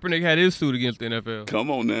Kaepernick had his suit against the NFL. Come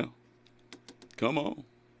on now. Come on.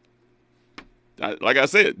 Like I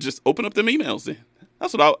said, just open up them emails then.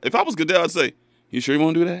 That's what if I was Goodell, I'd say, you sure you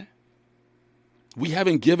want to do that? We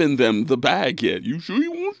haven't given them the bag yet. You sure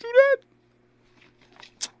you want to do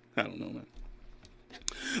that? I don't know, man.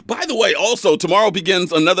 By the way, also, tomorrow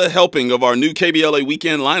begins another helping of our new KBLA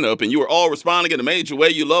weekend lineup, and you are all responding in a major way.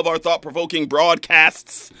 You love our thought-provoking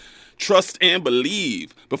broadcasts. Trust and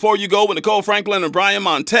believe. Before you go with Nicole Franklin and Brian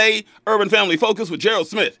Monte, Urban Family Focus with Gerald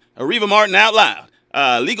Smith, Areva Martin Out Loud,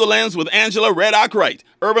 Legal Lens with Angela Red Ock-Wright,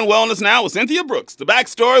 Urban Wellness Now with Cynthia Brooks, The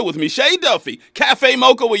Backstory with Michelle Duffy, Cafe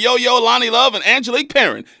Mocha with Yo-Yo, Lonnie Love, and Angelique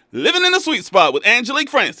Perrin, Living in the Sweet Spot with Angelique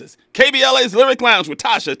Francis, KBLA's Lyric Lounge with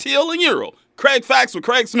Tasha, Teal, and Euro, Craig Facts with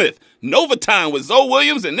Craig Smith, Nova Time with Zoe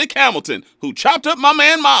Williams and Nick Hamilton, who chopped up my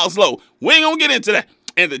man Miles Lowe. We ain't gonna get into that.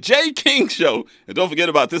 And the Jay King Show. And don't forget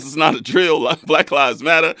about This Is Not a Drill, Black Lives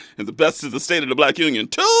Matter, and the Best of the State of the Black Union.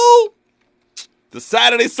 2, the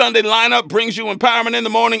Saturday-Sunday lineup brings you empowerment in the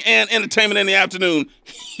morning and entertainment in the afternoon.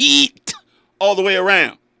 Heat all the way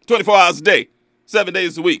around. 24 hours a day, 7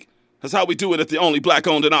 days a week. That's how we do it at the only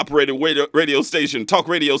black-owned and operated radio station, talk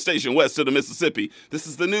radio station west of the Mississippi. This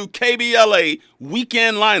is the new KBLA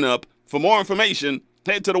weekend lineup. For more information,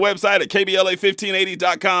 head to the website at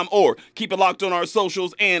KBLA1580.com or keep it locked on our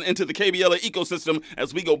socials and into the KBLA ecosystem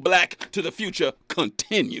as we go black to the future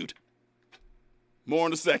continued. More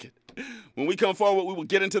in a second. When we come forward, we will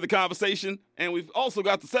get into the conversation, and we've also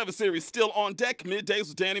got the 7 series still on deck. Middays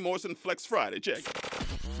with Danny Morrison, Flex Friday. Check it.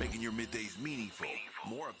 Making your middays meaningful.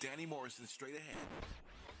 More of Danny Morrison straight ahead.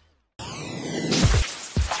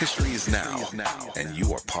 History is now, and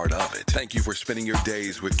you are part of it. Thank you for spending your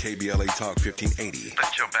days with KBLA Talk 1580.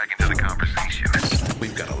 Let's jump back into the conversation.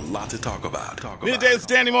 We've got a lot to talk about. Middays with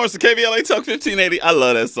Danny Morrison, KBLA Talk 1580. I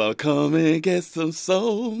love that song. Come and get some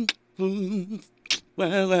soul food.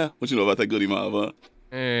 Well. What you know about that Goody Mob, huh?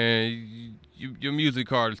 And your music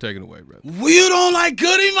card is taken away, brother. You don't like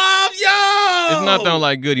Goody Mob, yo! It's not don't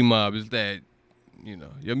like Goody Mob. It's that,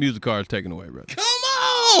 your music card is taken away, brother. Come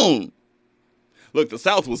on! Look, the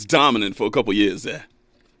South was dominant for a couple years there.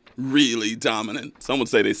 really dominant. Some would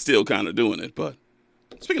say they still kind of doing it, but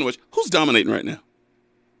speaking of which, who's dominating right now?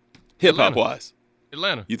 Hip-hop wise.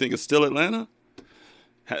 Atlanta. You think it's still Atlanta?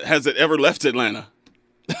 Has it ever left Atlanta?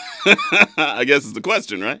 I guess is the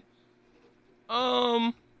question, right?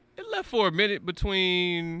 It left for a minute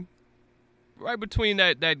between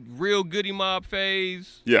that real Goody Mob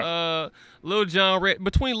phase. Yeah. Lil Jon,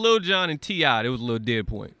 between Lil Jon and T.I., there was a little dead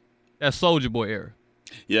point. That Soulja Boy era.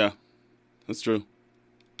 Yeah, that's true.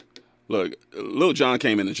 Look, Lil Jon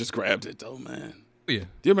came in and just grabbed it, though, man. Yeah.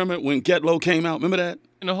 Do you remember when Get Low came out? Remember that?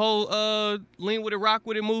 And the whole Lean With It, Rock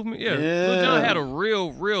With It movement? Yeah. Yeah. Lil Jon had a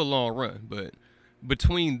real long run. But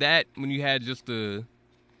between that, when you had just like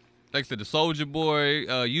I said, the Soulja Boy,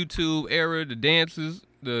 YouTube era, the dances,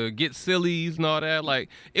 the Get Sillies and all that, like,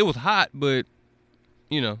 it was hot, but,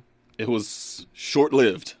 you know. It was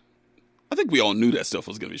short-lived. I think we all knew that stuff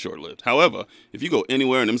was going to be short-lived. However, if you go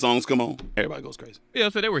anywhere and them songs come on, everybody goes crazy. Yeah,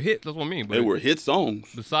 so they were hits. That's what I mean. But they were hit songs.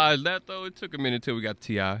 Besides that, though, it took a minute till we got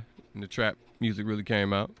T.I. and the trap music really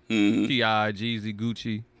came out. Mm-hmm. T.I., Jeezy,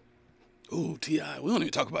 Gucci. Ooh, T.I. We don't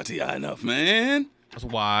even talk about T.I. enough, man. That's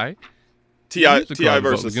why. T.I.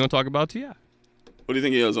 versus. You don't talk about T.I. What do you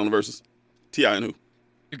think he is on the versus? T.I. and who?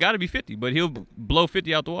 It got to be 50, but he'll blow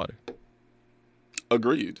 50 out the water.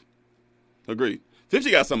 Agreed.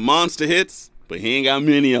 50 got some monster hits, but he ain't got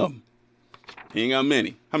many of them. He ain't got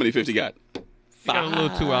many. How many 50 got? He got a little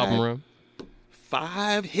 2-album run.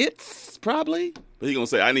 5 hits, probably. But he gonna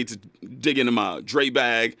say, I need to dig into my Dre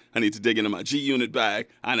bag. I need to dig into my G-Unit bag.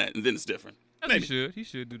 And then it's different. He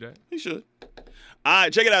should do that. He should. All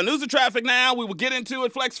right, check it out. News and traffic now. We will get into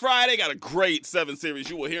it. Flex Friday. Got a great 7 series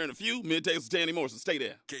you will hear in a few. Middays with Danny Morrison. Stay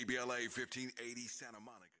there. KBLA 1580 Santa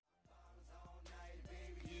Monica.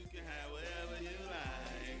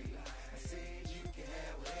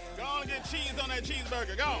 Go on and get cheese on that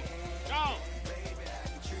cheeseburger. Go on.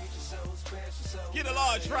 Get a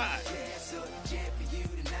large fry.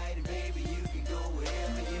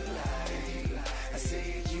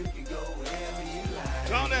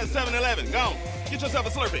 Go on there, 7-Eleven. Go on. Get yourself a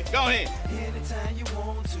Slurpee. Go ahead. Anytime you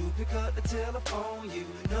want to, pick up the telephone. You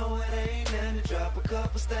know it ain't nothing to drop a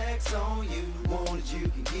couple stacks on you. Want it, you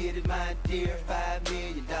can get it, my dear. $5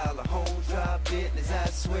 million home drop business, I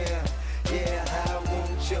swear. Yeah, I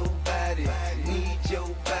want your body, need your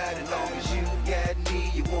body. Long as you got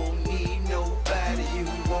me, you won't need nobody. You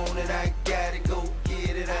want it, I got it, go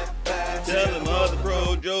get it, I buy it. Tell them other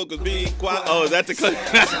pro jokers be quiet. Oh, is that the clip?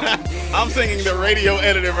 I'm singing the radio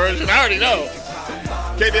edited version. I already know.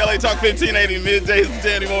 KBLA Talk 1580 middays with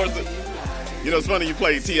Danny Morrison. You know, it's funny you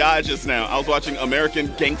played T.I. just now. I was watching American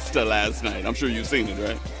Gangsta last night. I'm sure you've seen it,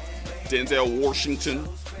 right? Denzel Washington.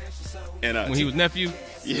 And when he was nephew?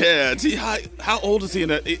 Yeah, T.I. How old is he in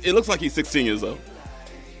that? It looks like he's 16 years old.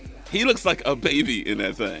 He looks like a baby in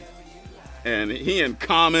that thing. And he and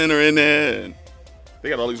Common are in there, and they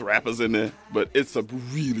got all these rappers in there. But it's a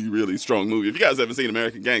really, really strong movie. If you guys haven't seen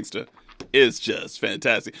American Gangsta, it's just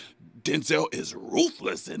fantastic. Denzel is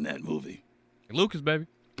ruthless in that movie. Lucas, baby.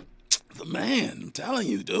 The man, I'm telling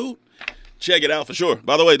you, dude. Check it out for sure.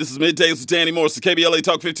 By the way, this is Middays with Danny Morrison, KBLA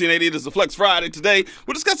Talk 1580. This is the Flex Friday. Today,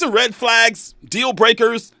 we're discussing red flags, deal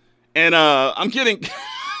breakers, and I'm getting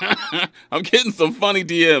I'm getting some funny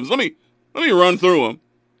DMs. Let me run through them.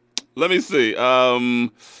 Let me see.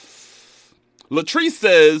 Latrice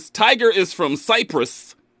says, Tiger is from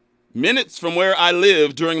Cyprus, minutes from where I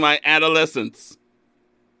lived during my adolescence.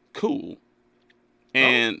 Cool.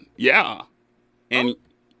 And, yeah. And,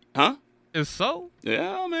 huh? Is so?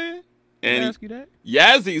 Yeah, man. Can And I ask you that?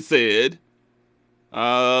 Yazzie said,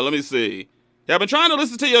 let me see. Yeah, I've been trying to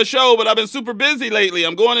listen to your show, but I've been super busy lately.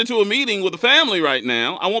 I'm going into a meeting with the family right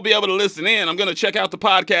now. I won't be able to listen in. I'm going to check out the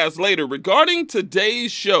podcast later. Regarding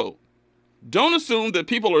today's show, don't assume that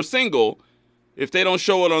people are single if they don't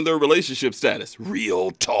show it on their relationship status.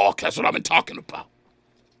 Real talk. That's what I've been talking about.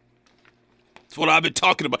 That's what I've been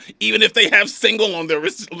talking about. Even if they have single on their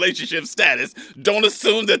relationship status, don't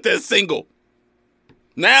assume that they're single.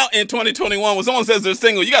 Now in 2021, when someone says they're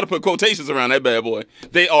single, you got to put quotations around that bad boy.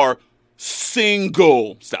 They are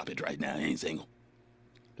single. Stop it right now. They ain't single.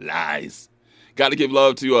 Lies. Got to give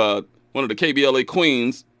love to one of the KBLA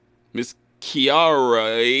queens, Miss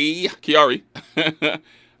Kiari.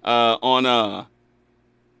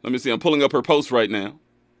 Let me see. I'm pulling up her post right now.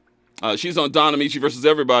 She's on Don Amici versus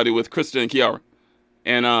Everybody with Krista and Kiara.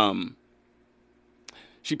 And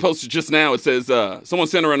she posted just now, it says, someone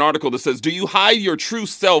sent her an article that says, do you hide your true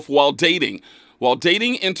self while dating? While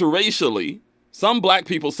dating interracially, some black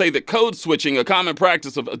people say that code switching, a common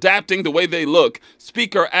practice of adapting the way they look,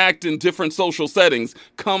 speak, or act in different social settings,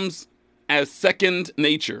 comes as second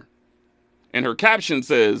nature. And her caption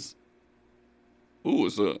says, ooh,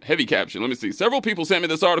 it's a heavy caption. Let me see. Several people sent me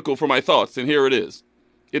this article for my thoughts, and here it is.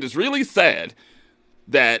 It is really sad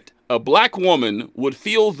that a black woman would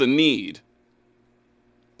feel the need,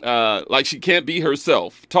 like she can't be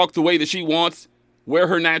herself, talk the way that she wants, wear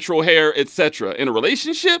her natural hair, etc. In a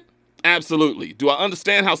relationship? Absolutely. Do I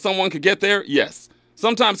understand how someone could get there? Yes.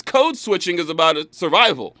 Sometimes code switching is about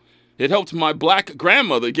survival. It helped my black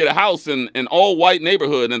grandmother get a house in an all-white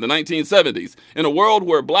neighborhood in the 1970s. In a world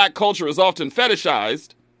where black culture is often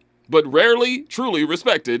fetishized, but rarely truly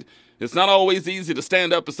respected, it's not always easy to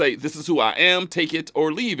stand up and say, this is who I am, take it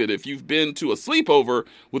or leave it. If you've been to a sleepover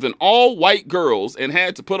with an all-white girls and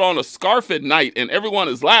had to put on a scarf at night and everyone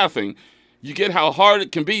is laughing, you get how hard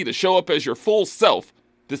it can be to show up as your full self.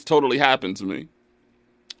 This totally happened to me.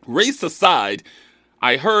 Race aside,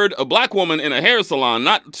 I heard a black woman in a hair salon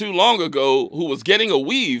not too long ago who was getting a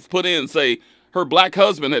weave put in say her black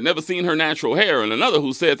husband had never seen her natural hair, and another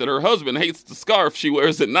who said that her husband hates the scarf she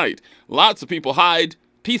wears at night. Lots of people hide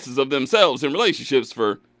pieces of themselves in relationships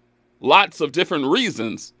for lots of different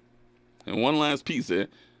reasons. And one last piece here.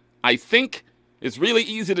 I think it's really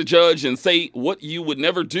easy to judge and say what you would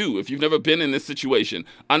never do if you've never been in this situation.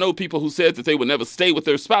 I know people who said that they would never stay with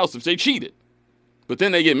their spouse if they cheated. But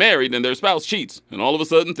then they get married and their spouse cheats, and all of a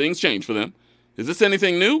sudden things change for them. Is this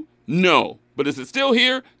anything new? No. But is it still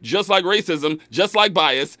here? Just like racism, just like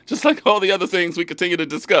bias, just like all the other things we continue to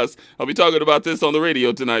discuss. I'll be talking about this on the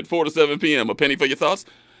radio tonight, 4 to 7 p.m. A penny for your thoughts?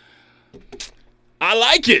 I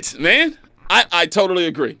like it, man. I totally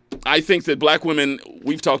agree. I think that black women,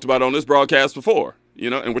 we've talked about on this broadcast before,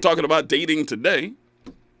 and we're talking about dating today.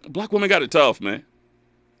 Black women got it tough, man.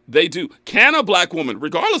 They do. Can a black woman,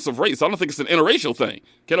 regardless of race, I don't think it's an interracial thing,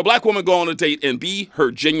 can a black woman go on a date and be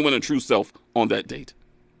her genuine and true self on that date?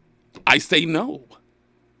 I say no.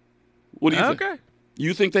 What do you think? Okay.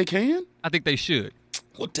 You think they can? I think they should.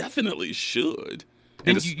 Well, definitely should.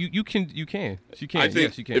 And you can. She can. I think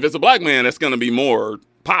yes, you can. If it's a black man, that's going to be more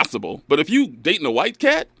possible. But if you dating a white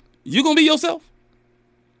cat, you going to be yourself.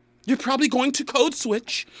 You're probably going to code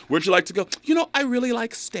switch. Where'd you like to go? I really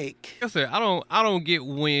like steak. I said, I don't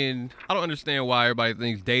understand why everybody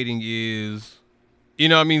thinks dating is,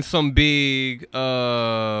 some big,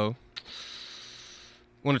 I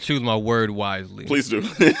want to choose my word wisely. Please do.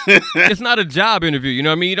 It's not a job interview. You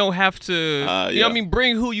know what I mean? You don't have to,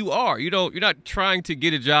 bring who you are. You're not trying to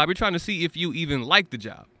get a job. You're trying to see if you even like the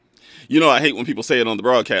job. I hate when people say it on the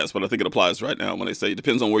broadcast, but I think it applies right now when they say it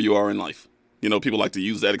depends on where you are in life. People like to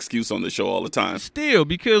use that excuse on this show all the time. Still,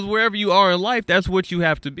 because wherever you are in life, that's what you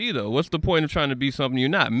have to be, though. What's the point of trying to be something you're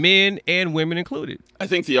not? Men and women included. I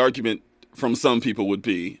think the argument from some people would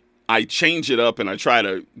be, I change it up and I try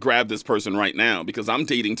to grab this person right now because I'm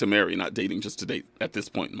dating to marry, not dating just to date at this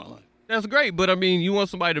point in my life. That's great, but you want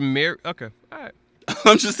somebody to marry? Okay, all right.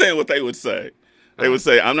 I'm just saying what they would say. They would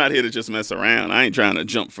say, I'm not here to just mess around. I ain't trying to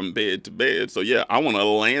jump from bed to bed. So, yeah, I want to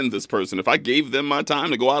land this person. If I gave them my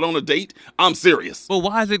time to go out on a date, I'm serious. Well,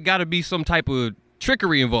 why has it got to be some type of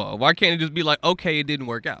trickery involved? Why can't it just be like, okay, it didn't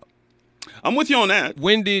work out? I'm with you on that.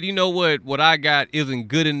 When did, what I got isn't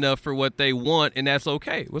good enough for what they want, and that's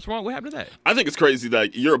okay? What's wrong? What happened to that? I think it's crazy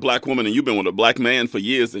that you're a black woman and you've been with a black man for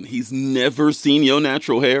years and he's never seen your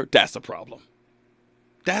natural hair. That's a problem.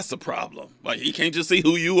 That's a problem. Like, he can't just see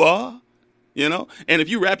who you are. And if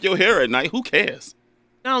you wrap your hair at night, who cares?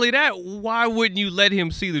 Not only that, why wouldn't you let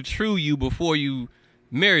him see the true you before you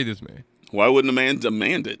marry this man? Why wouldn't a man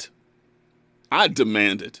demand it? I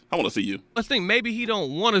demand it. I want to see you. Let's think, maybe he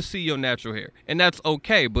don't want to see your natural hair, and that's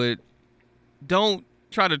okay, but don't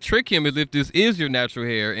try to trick him as if this is your natural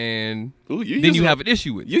hair, and then you have an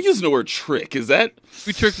issue with it. You're using the word trick. Is that?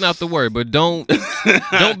 Trick's not the word, but don't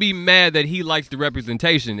be mad that he likes the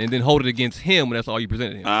representation and then hold it against him when that's all you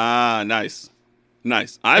presented him. Ah, nice.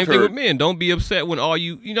 Same thing with men. Don't be upset when all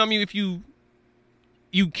if you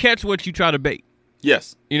catch what you try to bait.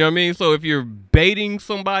 Yes. You know what I mean? So if you're baiting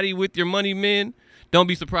somebody with your money, men, don't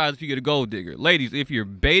be surprised if you get a gold digger. Ladies, if you're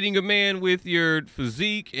baiting a man with your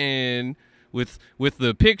physique and with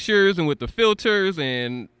the pictures and with the filters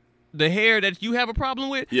and the hair that you have a problem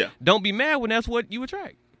with, don't be mad when that's what you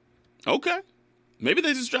attract. Okay. Maybe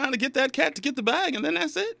they're just trying to get that cat to get the bag, and then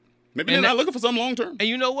that's it. Maybe they're not looking for something long term. And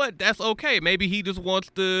you know what? That's okay. Maybe he just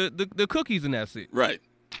wants the cookies and that's it. Right.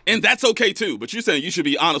 And that's okay too. But you're saying you should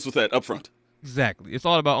be honest with that up front. Exactly. It's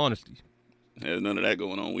all about honesty. There's none of that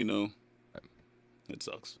going on. We know. It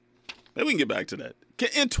sucks. Maybe we can get back to that.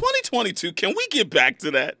 In 2022, can we get back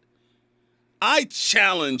to that? I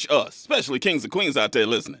challenge us, especially kings and queens out there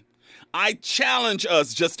listening. I challenge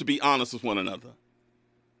us just to be honest with one another.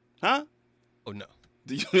 Huh? Oh, no.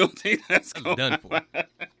 You don't think that's I'm done for.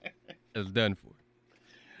 That's done for.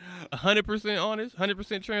 100% honest,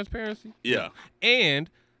 100% transparency. Yeah. And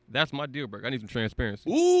that's my deal breaker. I need some transparency.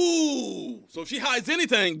 Ooh. So if she hides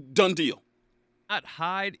anything, done deal. Not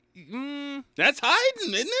hide. That's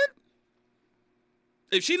hiding, isn't it?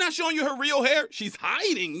 If she's not showing you her real hair, she's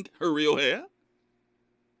hiding her real hair.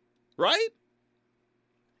 Right?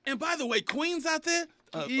 And by the way, queens out there,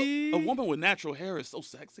 a woman with natural hair is so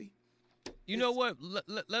sexy. You know what?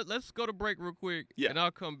 Let's go to break real quick, and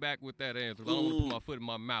I'll come back with that answer. I don't want to put my foot in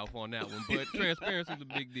my mouth on that one, but transparency is a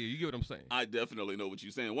big deal. You get what I'm saying? I definitely know what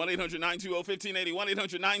you're saying. 1-800-920-1580,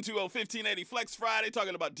 1-800-920-1580. Flex Friday,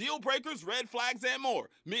 talking about deal breakers, red flags, and more.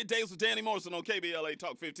 Middays with Danny Morrison on KBLA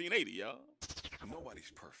Talk 1580, y'all.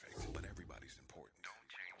 Nobody's perfect, but everybody's important. Don't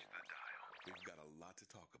change the dial. We've got a lot to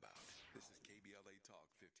talk about. This is KBLA Talk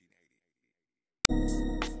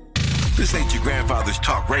 1580. This ain't your grandfather's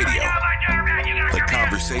talk radio. The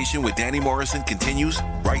conversation with Danny Morrison continues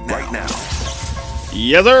right now.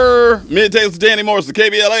 Yes, sir. Middays with Danny Morrison,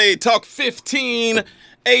 KBLA Talk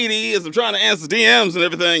 1580. As I'm trying to answer DMs and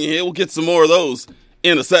everything, here we'll get some more of those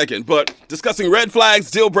in a second. But discussing red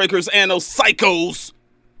flags, deal breakers, and those psychos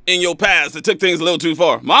in your past that took things a little too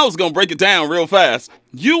far. I was going to break it down real fast.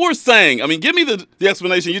 You were saying, give me the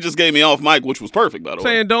explanation you just gave me off mic, which was perfect, by the way.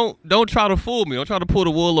 Saying don't try to fool me. Don't try to pull the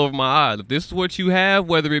wool over my eyes. If this is what you have,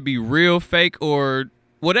 whether it be real, fake, or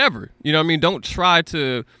whatever, you know what I mean? Don't try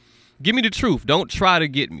to give me the truth. Don't try to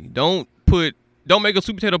get me. Don't make a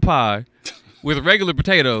sweet potato pie with regular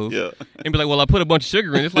potatoes and be like, well, I put a bunch of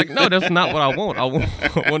sugar in it. It's like, no, that's not what I want. I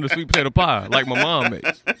want a sweet potato pie like my mom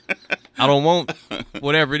makes. I don't want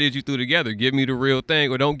whatever it is you threw together. Give me the real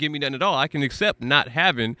thing, or don't give me nothing at all. I can accept not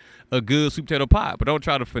having a good sweet potato pie, but don't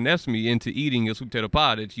try to finesse me into eating a sweet potato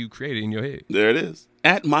pie that you created in your head. There it is.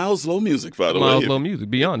 At Miles Low Music, by the way. Miles Low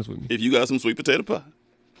Music. Be honest with me. If you got some sweet potato pie.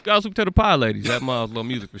 Got sweet potato pie, ladies. At Miles Low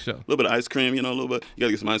Music for sure. A little bit of ice cream, a little bit. You got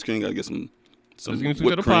to get some ice cream. You got to get some sweet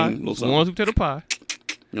whipped cream. One sweet potato pie.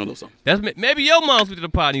 Little something. That's maybe your mom's sweet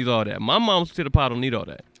potato pie needs all that. My mom's sweet potato pie don't need all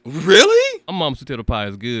that. Really? My mom's sweet potato pie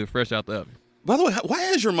is good, fresh out the oven. By the way, why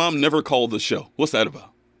has your mom never called the show? What's that about?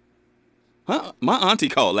 Huh? My auntie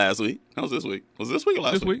called last week. How was this week? Was it this week or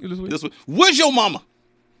last week? This week. Where's your mama?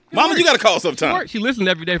 Mama, you got to call sometime. She listens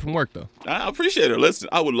every day from work, though. I appreciate her. Listen,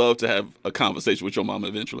 I would love to have a conversation with your mama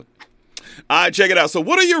eventually. All right, check it out. So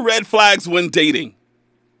what are your red flags when dating?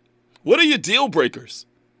 What are your deal breakers?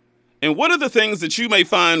 And what are the things that you may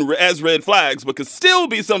find as red flags but could still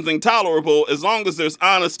be something tolerable as long as there's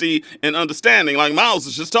honesty and understanding, like Miles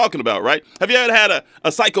was just talking about, right? Have you ever had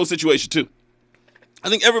a psycho situation, too? I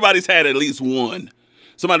think everybody's had at least one.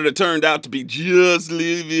 Somebody that turned out to be just a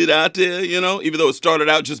little bit out there, even though it started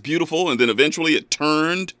out just beautiful and then eventually it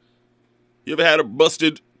turned. You ever had a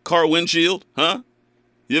busted car windshield, huh?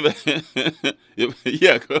 You ever?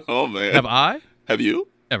 Yeah, oh, man. Have I? Have you?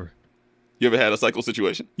 Ever. You ever had a psycho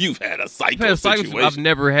situation? You've had a psycho situation. I've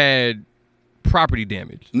never had property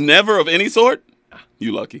damage. Never of any sort?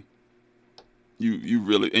 You lucky. You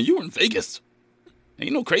really, and you were in Vegas.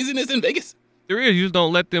 Ain't no craziness in Vegas. There is. You just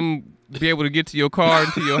don't let them be able to get to your car,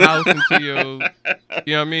 to your house, and to your, you know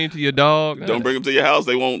what I mean, to your dog. Don't bring them to your house.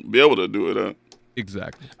 They won't be able to do it, huh?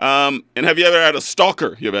 Exactly. And have you ever had a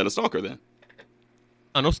stalker? You ever had a stalker then?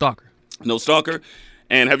 No stalker. No stalker.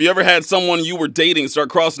 And have you ever had someone you were dating start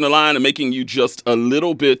crossing the line and making you just a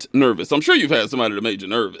little bit nervous? I'm sure you've had somebody that made you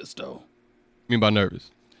nervous, though. You mean by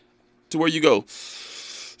nervous? To where you go,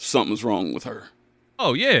 something's wrong with her.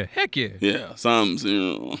 Oh, yeah. Heck yeah. Yeah. Something's, I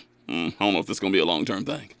don't know if this is going to be a long-term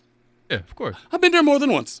thing. Yeah, of course. I've been there more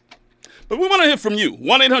than once. But we want to hear from you.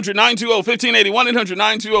 1-800-920-1580,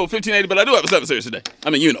 1-800-920-1580. But I do have a 7 series today.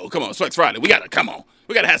 Come on, Flex Friday. We got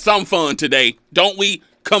to have some fun today, don't we?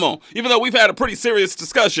 Come on. Even though we've had a pretty serious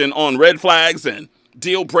discussion on red flags and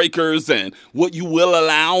deal breakers and what you will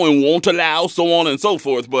allow and won't allow, so on and so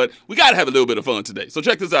forth. But we got to have a little bit of fun today. So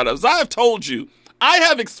check this out. As I've told you, I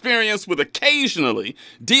have experience with occasionally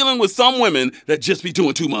dealing with some women that just be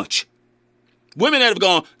doing too much. Women that have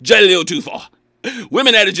gone just a little too far.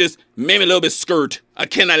 Women that are just maybe a little bit skirt. I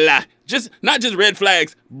cannot lie. Not just red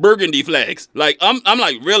flags, burgundy flags. Like, I'm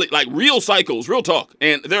like really, like real psychos, real talk.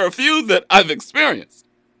 And there are a few that I've experienced.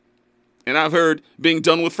 And I've heard being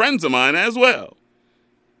done with friends of mine as well.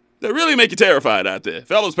 That really make you terrified out there.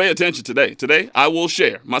 Fellas, pay attention today. Today, I will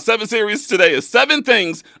share. My 7 series today is 7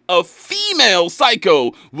 things a female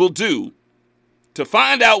psycho will do to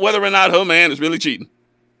find out whether or not her man is really cheating.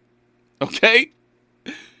 Okay?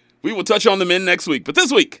 We will touch on the men next week. But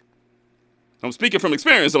this week, I'm speaking from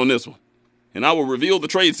experience on this one. And I will reveal the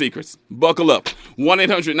trade secrets. Buckle up.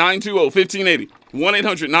 1-800-920-1580.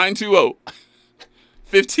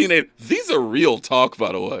 1-800-920-1580. These are real talk,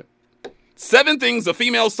 by the way. 7 things a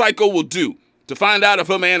female psycho will do to find out if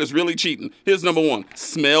her man is really cheating. Here's number 1.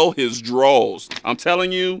 Smell his drawers. I'm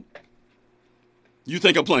telling you, you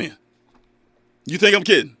think I'm playing. You think I'm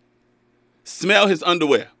kidding. Smell his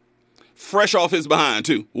underwear. Fresh off his behind,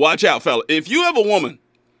 too. Watch out, fella. If you have a woman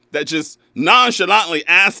that just nonchalantly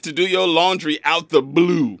asks to do your laundry out the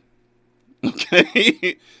blue,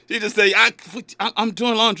 okay? She just say, I'm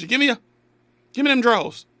doing laundry. Give me them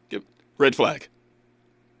drawers. Red flag.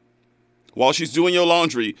 While she's doing your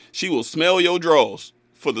laundry, she will smell your drawers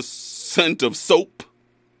for the scent of soap,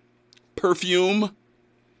 perfume,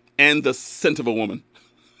 and the scent of a woman.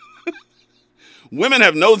 Women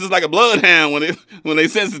have noses like a bloodhound when they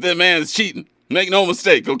sense that their man is cheating. Make no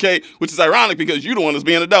mistake, okay? Which is ironic because you're the one that's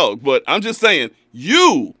being a dog. But I'm just saying,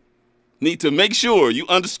 you need to make sure you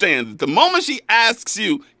understand that the moment she asks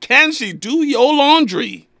you, can she do your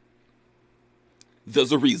laundry?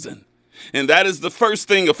 There's a reason. And that is the first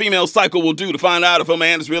thing a female psycho will do to find out if a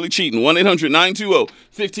man is really cheating.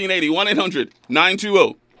 1-800-920-1580.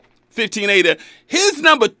 1-800-920-1580. Here's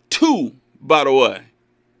number 2, by the way.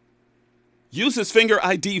 Use his finger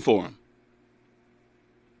ID for him.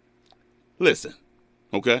 Listen,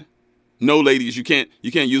 okay? No, ladies, you can't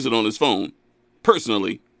use it on his phone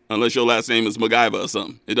personally unless your last name is MacGyver or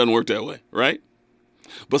something. It doesn't work that way, right?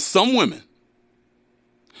 But some women,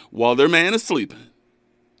 while their man is sleeping,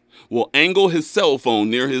 will angle his cell phone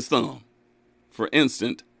near his thumb for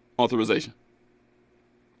instant authorization.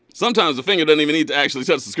 Sometimes the finger doesn't even need to actually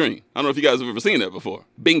touch the screen. I don't know if you guys have ever seen that before.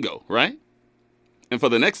 Bingo, right? And for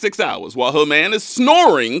the next 6 hours, while her man is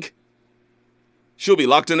snoring, she'll be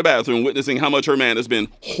locked in the bathroom witnessing how much her man has been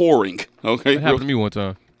whoring. Okay? That happened to me one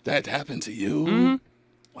time. That happened to you? Mm-hmm.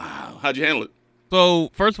 Wow. How'd you handle it? So,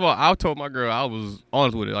 first of all, I told my girl I was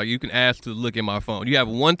honest with it. Like, you can ask to look at my phone. You have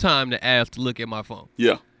one time to ask to look at my phone.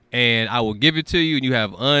 Yeah. And I will give it to you, and you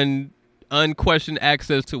have unquestioned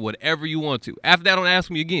access to whatever you want to. After that, don't ask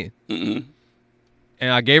me again. Mm-hmm.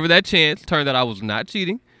 And I gave her that chance. Turned out I was not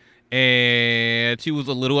cheating. And she was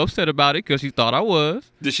a little upset about it because she thought I was.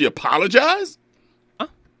 Did she apologize? Huh?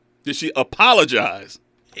 Did she apologize?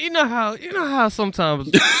 You know how sometimes.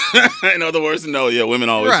 In other words, no, yeah, women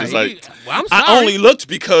always Right. just like, Well, I'm sorry. I only looked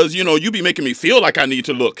because, you be making me feel like I need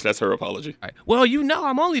to look. That's her apology. Right. Well,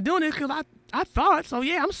 I'm only doing it because I thought so.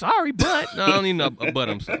 Yeah, I'm sorry, but no, I don't need a but.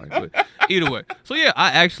 I'm sorry, but either way. So yeah,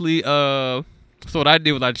 I actually so what I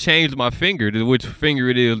did was I changed my finger to which finger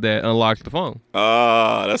it is that unlocks the phone.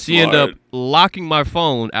 Ah, that's She smart. ended up locking my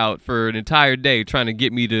phone out for an entire day, trying to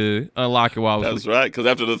get me to unlock it while I was That's asleep. right, because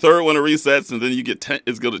after the third one it resets, and then you get 10.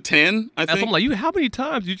 It's go to 10. I That's think. I'm like, how many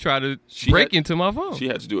times you try to She break had- into my phone? She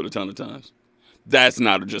had to do it a ton of times. That's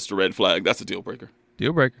not just a red flag. That's a deal breaker.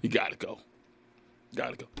 Deal breaker. You gotta go.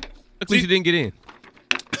 Gotta go. At least you didn't get in.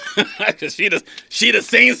 Because she'd have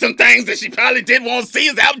seen some things that she probably didn't want to see.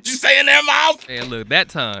 Is that what you saying there, Miles? And look, that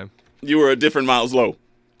time, You were a different Miles Low.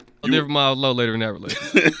 a different mile low later in that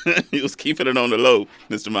relationship. He was keeping it on the low,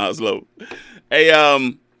 Mr. Miles Low. Hey,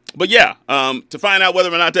 but yeah, to find out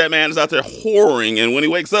whether or not that man is out there whoring, and when he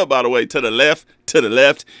wakes up, by the way, to the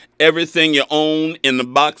left, everything you own in the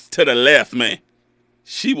box to the left, man.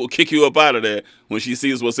 She will kick you up out of there when she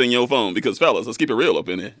sees what's in your phone. Because, fellas, let's keep it real up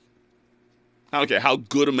in there. I don't care how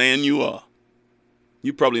good a man you are.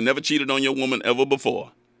 You probably never cheated on your woman ever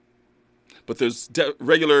before. But there's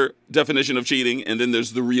regular definition of cheating, and then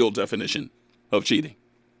there's the real definition of cheating.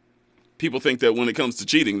 People think that when it comes to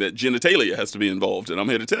cheating, that genitalia has to be involved, and I'm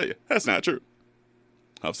here to tell you, that's not true.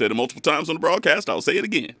 I've said it multiple times on the broadcast. I'll say it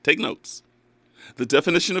again. Take notes. The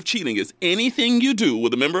definition of cheating is anything you do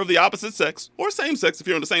with a member of the opposite sex, or same sex if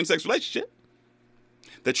you're in a same-sex relationship,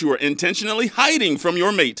 that you are intentionally hiding from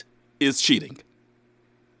your mate is cheating.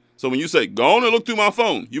 So when you say, go on and look through my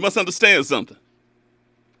phone, you must understand something.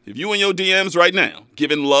 If you in your DMs right now,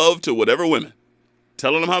 giving love to whatever women,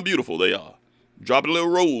 telling them how beautiful they are, dropping a little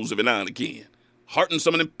rose every now and again, hearting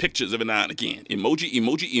some of them pictures every now and again, emoji,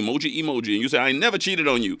 and you say, I never cheated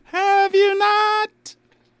on you. Have you not?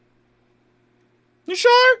 You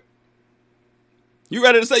sure? You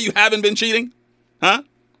ready to say you haven't been cheating? Huh?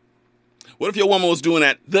 What if your woman was doing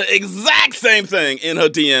the exact same thing in her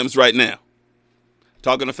DMs right now?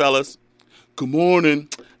 Talking to fellas. Good morning.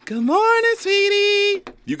 Good morning, sweetie.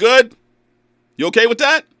 You good? You okay with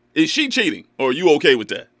that? Is she cheating or are you okay with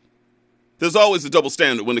that? There's always a double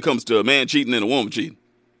standard when it comes to a man cheating and a woman cheating.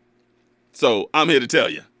 So I'm here to tell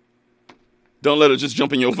you. Don't let her just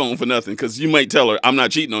jump in your phone for nothing, because you might tell her, I'm not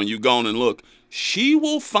cheating on you. Go on and look. She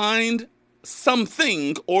will find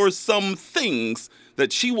something or some things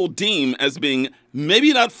that she will deem as being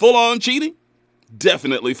maybe not full-on cheating,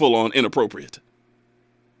 definitely full-on inappropriate.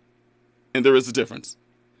 And there is a difference.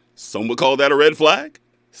 Some would call that a red flag.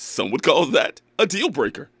 Some would call that a deal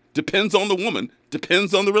breaker. Depends on the woman.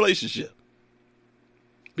 Depends on the relationship.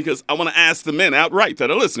 Because I want to ask the men outright that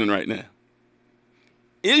are listening right now.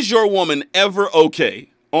 Is your woman ever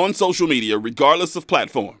okay on social media, regardless of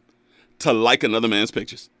platform, to like another man's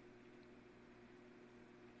pictures?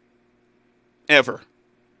 Ever?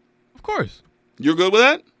 Of course. You're good with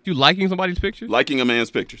that? You liking somebody's pictures? Liking a man's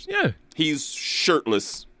pictures. Yeah. He's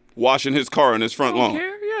shirtless, washing his car in his front lawn. I don't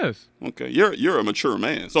care, yes. Okay, you're a mature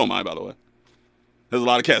man. So am I, by the way. There's a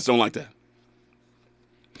lot of cats don't like that.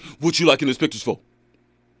 What you liking his pictures for?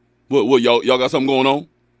 What y'all got something going on?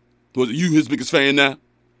 Was it you his biggest fan now?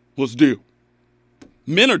 What's the deal?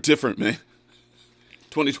 Men are different, man.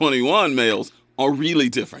 2021 males are really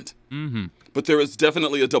different. Mm-hmm. But there is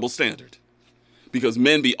definitely a double standard. Because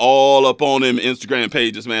men be all up on them Instagram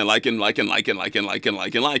pages, man, liking.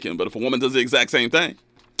 But if a woman does the exact same thing,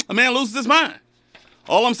 a man loses his mind.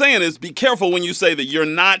 All I'm saying is be careful when you say that you're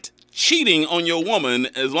not cheating on your woman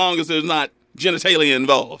as long as there's not genitalia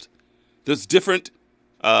involved. There's different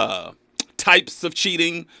types of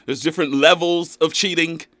cheating. There's different levels of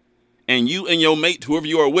cheating. And you and your mate, whoever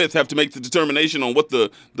you are with, have to make the determination on what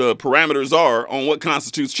the parameters are on what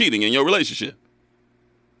constitutes cheating in your relationship.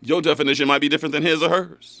 Your definition might be different than his or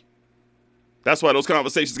hers. That's why those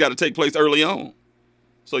conversations got to take place early on.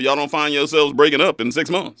 So y'all don't find yourselves breaking up in 6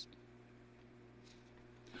 months.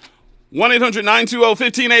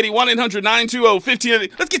 1-800-920-1580,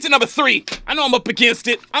 1-800-920-1580. Let's get to number 3. I know I'm up against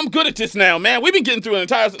it. I'm good at this now, man. We've been getting through an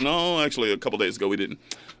entire... No, actually, a couple days ago we didn't.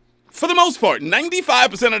 For the most part,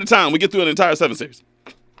 95% of the time, we get through an entire 7 series.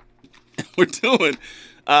 We're doing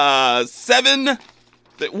 7...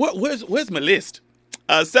 Where's my list?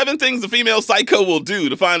 7 things a female psycho will do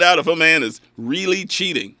to find out if a man is really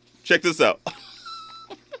cheating. Check this out.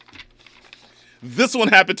 This one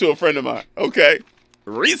happened to a friend of mine, okay?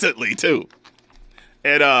 Recently, too.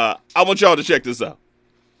 And I want y'all to check this out.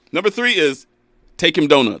 Number 3 is take him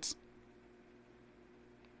donuts.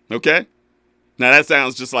 Okay? Now, that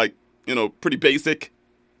sounds just like, pretty basic,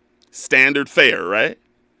 standard fare, right?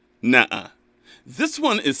 Nuh-uh. This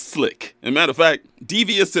one is slick. As a matter of fact,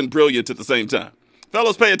 devious and brilliant at the same time.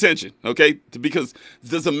 Fellas, pay attention, okay? Because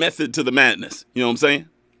there's a method to the madness. You know what I'm saying?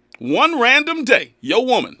 One random day, your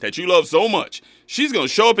woman that you love so much, she's going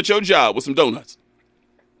to show up at your job with some donuts.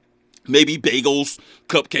 Maybe bagels,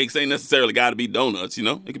 cupcakes, ain't necessarily got to be donuts,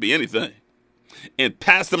 It could be anything. And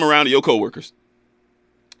pass them around to your coworkers.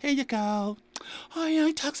 Here you go. Oh,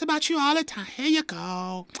 he talks about you all the time. Here you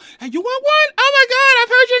go. And you want one? Oh, my God, I've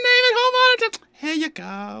heard your name at home all the time. Here you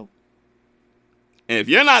go. And if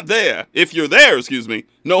you're there,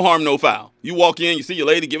 no harm, no foul. You walk in, you see your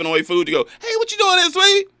lady giving away food, you go, hey, what you doing there,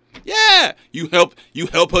 sweetie? Yeah. You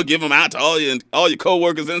help her give them out to all your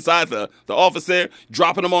coworkers inside the office there,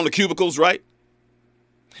 dropping them on the cubicles, right?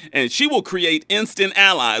 And she will create instant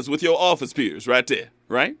allies with your office peers right there,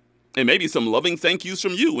 right? And maybe some loving thank yous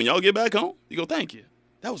from you when y'all get back home. You go, thank you.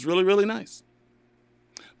 That was really, really nice.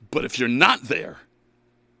 But if you're not there,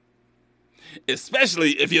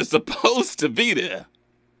 especially if you're supposed to be there,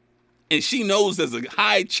 and she knows there's a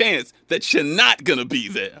high chance that you're not going to be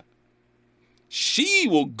there, she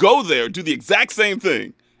will go there, do the exact same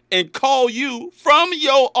thing, and call you from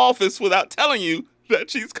your office without telling you that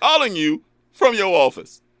she's calling you from your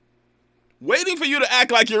office. Waiting for you to act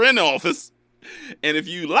like you're in the office. And if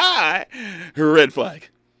you lie, red flag.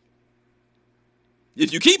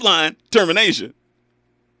 If you keep lying, termination.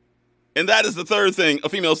 And that is the third thing a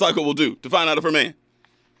female psycho will do to find out if her man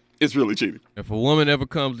is really cheating. If a woman ever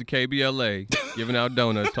comes to KBLA giving out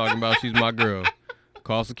donuts, talking about she's my girl,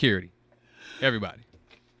 call security. Everybody.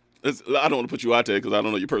 I don't want to put you out there because I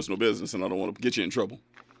don't know your personal business and I don't want to get you in trouble.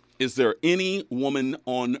 Is there any woman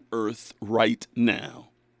on earth right now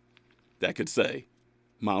that could say,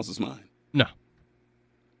 Miles is mine? No.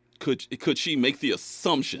 Could she make the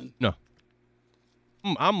assumption? No.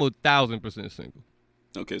 I'm 1,000% single.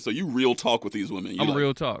 Okay, so you real talk with these women. I'm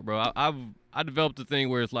real talk, bro. I developed a thing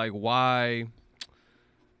where it's like, why?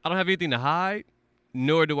 I don't have anything to hide,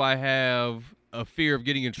 nor do I have a fear of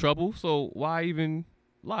getting in trouble. So why even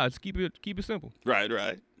lie? Just keep it simple. Right.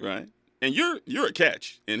 And you're a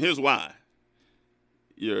catch, and here's why.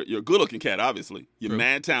 You're a good-looking cat, obviously. You're True.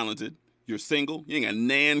 mad talented. You're single. You ain't got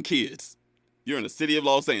nan kids. You're in the city of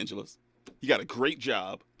Los Angeles. You got a great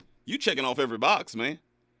job. You checking off every box, man.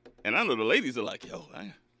 And I know the ladies are like, yo,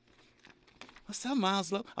 what's up,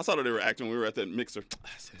 Miles Lowe? I saw that they were acting when we were at that mixer. I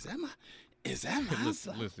said, is that Miles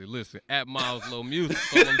Lowe? Listen. At Miles Lowe Music,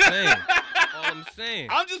 that's what I'm saying. I'm saying.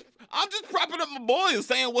 I'm just propping up my boy and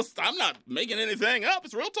saying I'm not making anything up.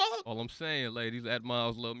 It's real talk. All I'm saying, ladies, at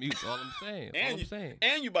Miles Love Mute. All I'm saying. And all I'm saying.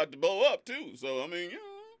 And you about to blow up too. So I mean,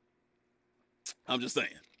 I'm just saying.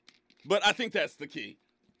 But I think that's the key.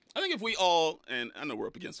 I think if we all, and I know we're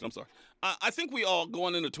up against it, I'm sorry. I think we all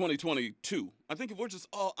going into 2022, I think if we're just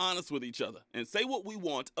all honest with each other and say what we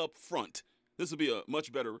want up front, this will be a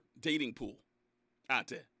much better dating pool out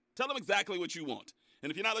there. Tell them exactly what you want.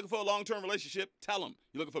 And if you're not looking for a long-term relationship, tell them.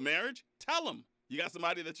 You're looking for marriage? Tell them. You got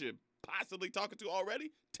somebody that you're possibly talking to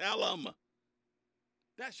already? Tell them.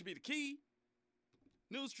 That should be the key.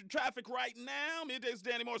 News traffic right now. Middays with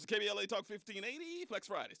Danny Morrison, KBLA Talk 1580, Flex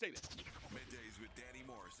Friday. Stay there. Middays with Danny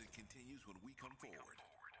Morrison continues when we come forward.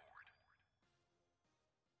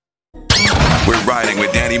 We're riding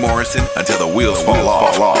with Danny Morrison until the wheels fall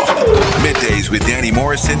off. Middays with Danny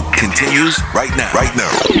Morrison continues right now.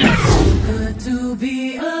 Good to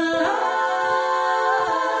be alive.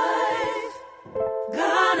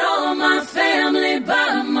 Got all my family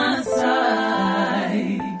by my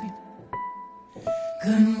side.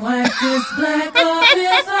 Couldn't wipe this black off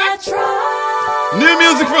if I tried. New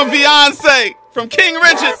music from Beyonce, from King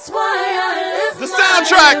Richard. That's why I live The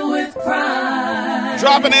soundtrack. with pride.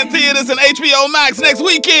 Dropping in theaters and HBO Max next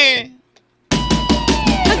weekend.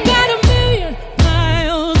 I got 1,000,000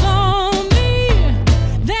 miles on me.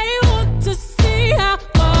 They want to see how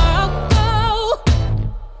far I'll go.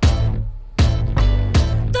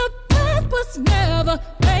 The path was never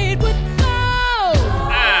made with gold.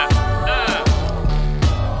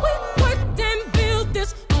 We worked and built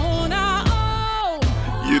this on our own.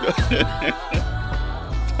 You know,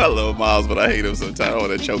 I love Miles, but I hate him sometimes. I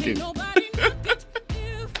want to choke him.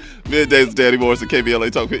 Middays with Danny Morrison, KBLA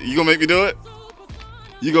Talk. You gonna make me do it?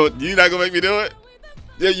 You not gonna make me do it?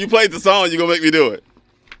 Yeah, you played the song. You gonna make me do it?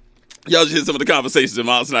 Y'all just hear some of the conversations that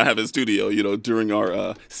Miles and I have in studio. During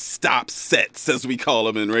our stop sets, as we call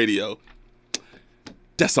them in radio.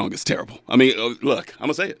 That song is terrible. I mean, look, I'm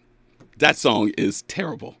gonna say it. That song is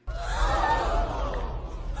terrible.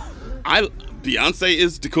 Beyonce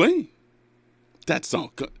is the queen. That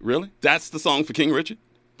song, really? That's the song for King Richard?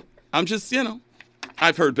 I'm just,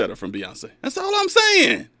 I've heard better from Beyonce. That's all I'm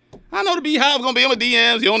saying. I know the Beehive gonna be in my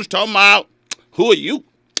DMs. You know what I'm talking about? Who are you?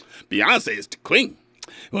 Beyonce is the queen.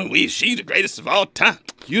 She's the greatest of all time.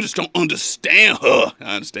 You just don't understand her.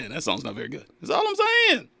 I understand. That song's not very good. That's all I'm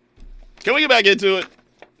saying. Can we get back into it?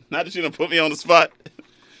 Not that you done put me on the spot.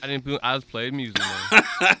 I just played music,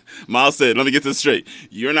 man. Miles said, let me get this straight.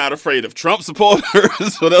 You're not afraid of Trump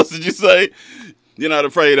supporters. What else did you say? You're not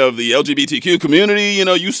afraid of the LGBTQ community.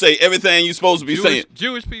 You say everything you're supposed to be saying.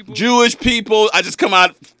 Jewish people. Jewish people. I just come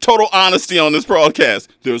out total honesty on this broadcast.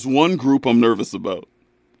 There's one group I'm nervous about.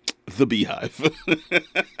 The Beehive.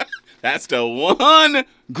 That's the one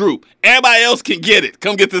group. Everybody else can get it.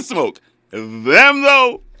 Come get this smoke. Them,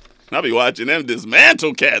 though, I'll be watching them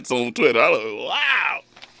dismantle cats on Twitter. I'm like, wow.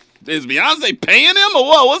 Is Beyonce paying them or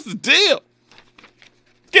what? What's the deal?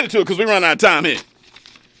 Get into it because we run out of time here.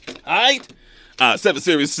 All right? 7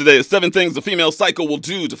 series today is 7 things a female psycho will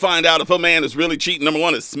do to find out if a man is really cheating. Number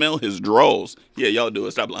 1 is smell his drawers. Yeah, y'all do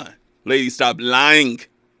it. Stop lying. Ladies, stop lying.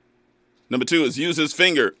 Number 2 is use his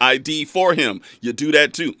finger ID for him. You do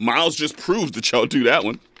that too. Miles just proved that y'all do that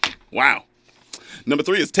one. Wow. Number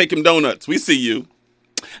 3 is take him donuts. We see you.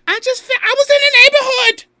 I was in the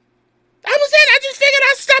neighborhood. I just figured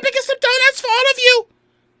I'd stop and get some donuts for all of you.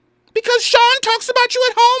 Because Sean talks about you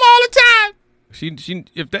at home all the time.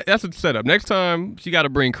 That's a setup. Next time she got to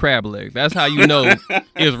bring crab legs. That's how you know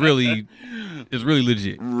it's really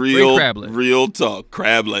legit. Bring crab legs. Real talk.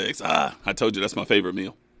 Crab legs. I told you that's my favorite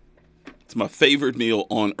meal. It's my favorite meal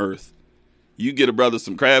on earth. You get a brother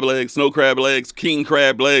some crab legs, snow crab legs, king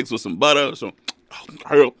crab legs with some butter, and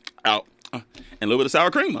a little bit of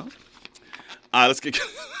sour cream. Huh?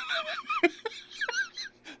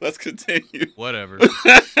 Let's continue. Whatever.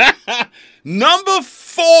 Number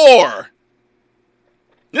 4.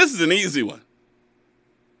 This is an easy one.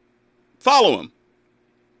 Follow him.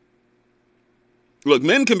 Look,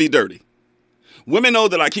 men can be dirty. Women know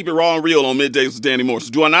that I keep it raw and real on Middays with Danny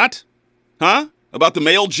Morrison. Do I not? Huh? About the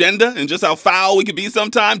male gender and just how foul we can be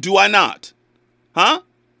sometimes? Do I not? Huh?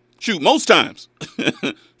 Shoot, most times.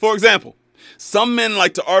 For example, some men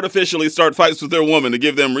like to artificially start fights with their woman to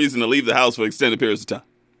give them reason to leave the house for extended periods of time.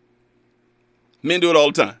 Men do it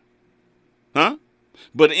all the time. Huh?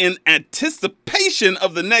 But in anticipation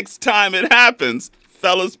of the next time it happens,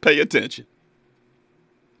 fellas, pay attention.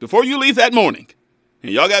 Before you leave that morning,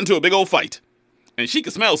 and y'all got into a big old fight, and she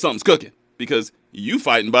can smell something's cooking because you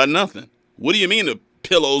fighting about nothing. What do you mean the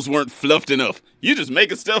pillows weren't fluffed enough? You just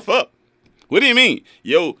making stuff up. What do you mean?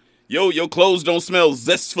 Yo, Your clothes don't smell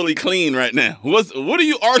zestfully clean right now. What are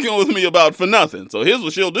you arguing with me about for nothing? So here's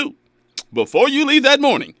what she'll do. Before you leave that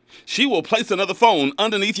morning, she will place another phone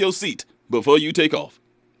underneath your seat before you take off.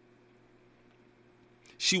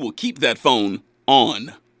 She will keep that phone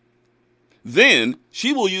on. Then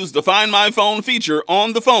she will use the Find My Phone feature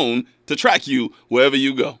on the phone to track you wherever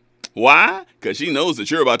you go. Why? Because she knows that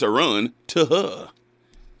you're about to run to her.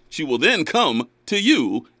 She will then come to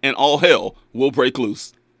you and all hell will break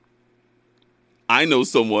loose. I know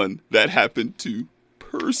someone that happened to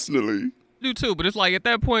personally. Do too, but it's like at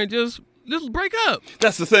that point, just break up.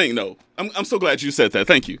 That's the thing, though. I'm so glad you said that.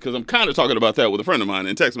 Thank you, because I'm kind of talking about that with a friend of mine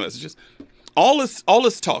in text messages. All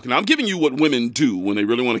this talk, and I'm giving you what women do when they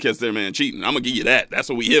really want to catch their man cheating. I'm going to give you that. That's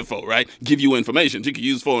what we here for, right? Give you information you can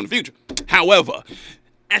use for in the future. However,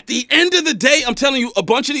 at the end of the day, I'm telling you, a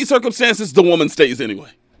bunch of these circumstances, the woman stays anyway.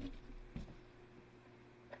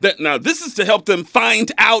 Now, this is to help them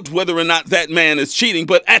find out whether or not that man is cheating.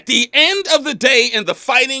 But at the end of the day, in the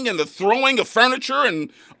fighting and the throwing of furniture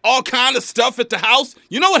and all kind of stuff at the house,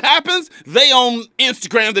 you know what happens? They on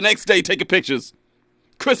Instagram the next day taking pictures,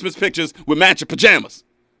 Christmas pictures with matching pajamas.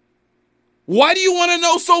 Why do you want to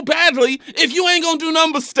know so badly if you ain't going to do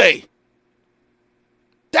nothing but stay?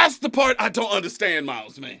 That's the part I don't understand,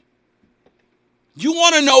 Miles, man. You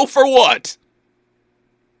want to know for what?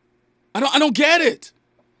 I don't get it.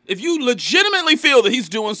 If you legitimately feel that he's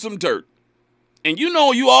doing some dirt, and you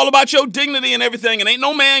know you all about your dignity and everything, and ain't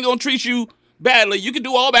no man gonna treat you badly, you can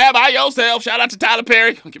do all bad by yourself. Shout out to Tyler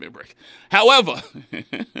Perry. Give me a break. However,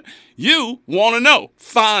 you want to know.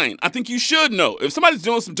 Fine. I think you should know. If somebody's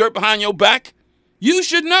doing some dirt behind your back, you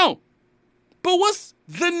should know. But what's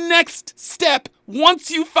the next step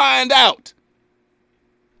once you find out?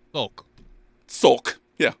 Sulk.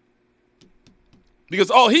 Yeah.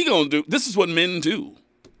 Because all he gonna do, this is what men do.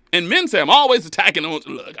 And men say, I'm always attacking on,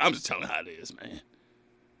 look, I'm just telling how it is, man.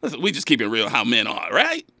 Listen, we just keep it real how men are,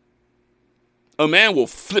 right? A man will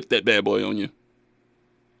flip that bad boy on you.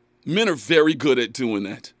 Men are very good at doing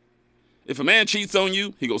that. If a man cheats on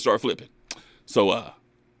you, he gonna start flipping. So,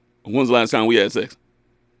 when's the last time we had sex?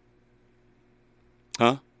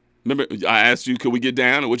 Huh? Remember, I asked you, could we get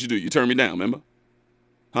down? And what'd you do? You turned me down, remember?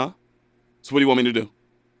 Huh? So what do you want me to do?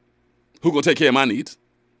 Who gonna take care of my needs?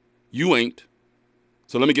 You ain't.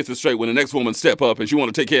 So let me get this straight. When the next woman step up and she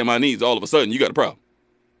want to take care of my needs, all of a sudden you got a problem.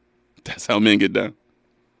 That's how men get down.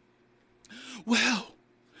 Well,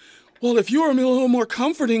 if you're a little more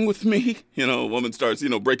comforting with me, a woman starts,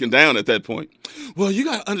 breaking down at that point. Well, you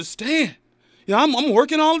got to understand. I'm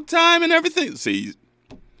working all the time and everything. See,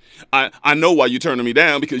 I know why you're turning me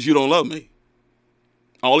down, because you don't love me.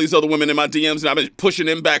 All these other women in my DMs, and I've been pushing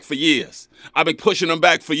them back for years. I've been pushing them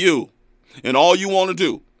back for you. And all you want to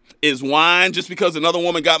do is whine just because another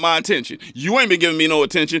woman got my attention. You ain't been giving me no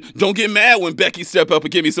attention. Don't get mad when Becky step up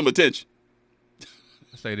and give me some attention.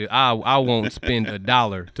 I say that I won't spend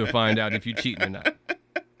 $1 to find out if you cheating or not.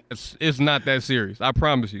 It's not that serious. I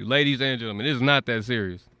promise you, ladies and gentlemen, it's not that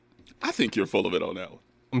serious. I think you're full of it on that one.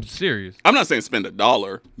 I'm serious. I'm not saying spend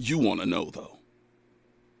 $1. You want to know, though.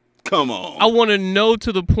 Come on. I want to know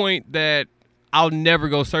to the point that I'll never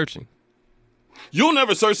go searching. You'll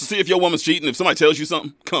never search to see if your woman's cheating if somebody tells you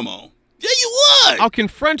something? Come on. Yeah, you would. I'll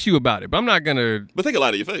confront you about it, but I'm not going to. But they can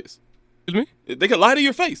lie to your face. Excuse me? They can lie to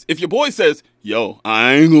your face. If your boy says, yo,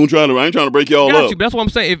 I ain't trying to break y'all up. You, but that's what I'm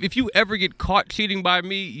saying. If you ever get caught cheating by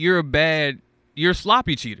me, you're a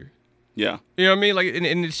sloppy cheater. Yeah. You know what I mean? Like, and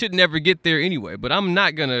it should never get there anyway. But I'm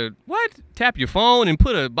not gonna tap your phone and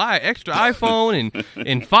buy an extra iPhone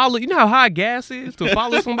and follow. You know how high gas is to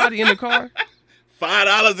follow somebody in the car?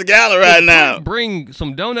 $5 a gallon right now. Bring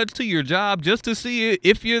some donuts to your job just to see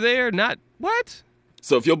if you're there. Not what?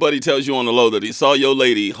 So if your buddy tells you on the low that he saw your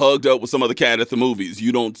lady hugged up with some other cat at the movies,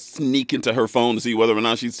 you don't sneak into her phone to see whether or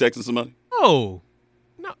not she's texting somebody? Oh,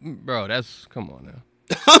 no, bro. Come on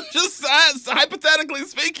now. I'm just saying, hypothetically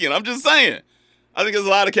speaking. I'm just saying. I think there's a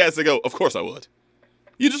lot of cats that go, of course I would.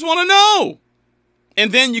 You just want to know.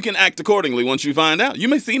 And then you can act accordingly once you find out. You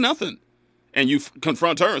may see nothing. And you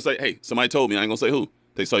confront her and say, hey, somebody told me. I ain't going to say who.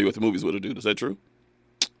 They saw you at the movies with a dude. Is that true?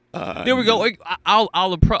 There we go.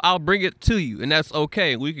 I'll bring it to you, and that's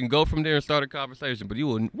okay. We can go from there and start a conversation. But you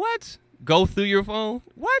will go through your phone?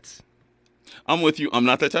 What? I'm with you. I'm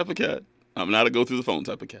not that type of cat. I'm not a go through the phone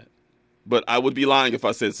type of cat. But I would be lying if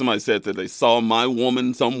I said somebody said that they saw my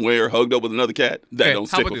woman somewhere hugged up with another cat. That don't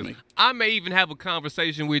stick with me. I may even have a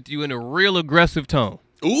conversation with you in a real aggressive tone.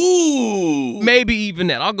 Ooh. Maybe even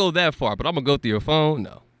that. I'll go that far, but I'm gonna go through your phone.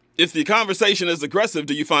 No. If the conversation is aggressive,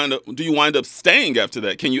 do you wind up staying after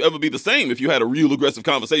that? Can you ever be the same if you had a real aggressive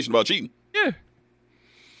conversation about cheating? Yeah.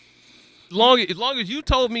 As long as you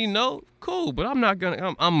told me no, cool. But I'm not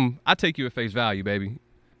gonna. I take you at face value, baby.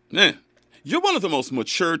 Man, you're one of the most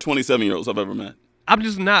mature 27-year-olds I've ever met. I'm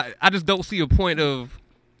just not. I just don't see a point of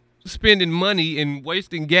spending money and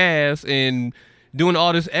wasting gas and doing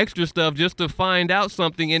all this extra stuff just to find out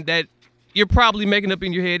something and that you're probably making up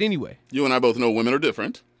in your head anyway. You and I both know women are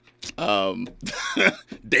different.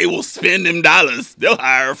 They will spend them dollars. They'll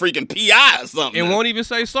hire a freaking PI or something. And won't even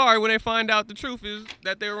say sorry when they find out the truth is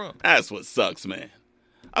that they're wrong. That's what sucks, man.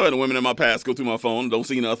 I've had women in my past go through my phone, don't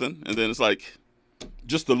see nothing, and then it's like,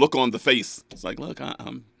 just the look on the face. It's like, look,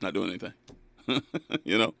 I'm not doing anything.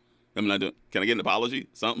 You know? I'm not doing. Can I get an apology?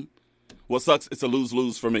 Something? What sucks, it's a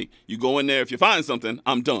lose-lose for me. You go in there, if you find something,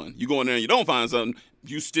 I'm done. You go in there and you don't find something,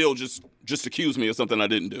 you still just accuse me of something I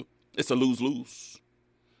didn't do. It's a lose-lose.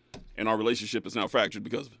 And our relationship is now fractured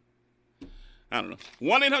because of it. I don't know.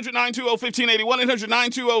 1-800-920-1580.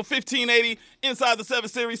 1-800-920-1580. Inside the 7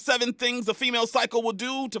 Series, 7 things a female psycho will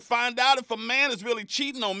do to find out if a man is really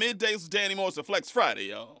cheating on Middays with Danny Morris and Flex Friday,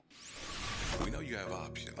 y'all. We know you have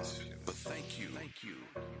options, but thank you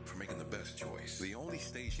for making the best choice. The only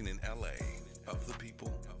station in LA of the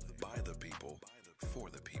people, by the people, for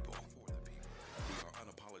the people. We are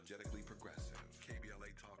unapologetically progressive.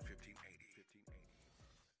 KBLA Talk 1580.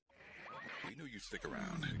 We knew you'd stick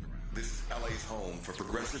around. This is LA's home for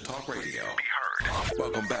progressive talk radio.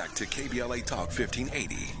 Welcome back to KBLA Talk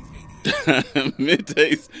 1580.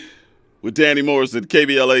 Middays with Danny Morris at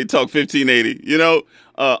KBLA Talk 1580. You know,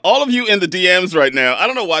 all of you in the DMs right now, I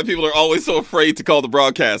don't know why people are always so afraid to call the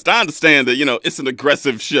broadcast. I understand that, you know, it's an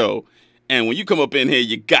aggressive show. And when you come up in here,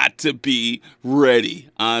 you got to be ready.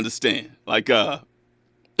 I understand. Like,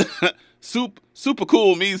 Super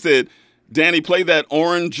Cool Me said, Danny, play that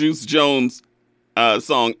Orange Juice Jones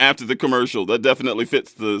song after the commercial. That definitely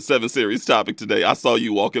fits the 7 Series topic today. I saw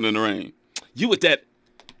you walking in the rain. You with that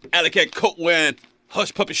alley cat coat wearing,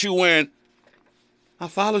 hush puppy shoe wearing. I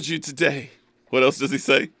followed you today. What else does he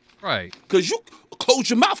say? Right. Because you close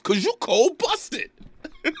your mouth because you cold busted.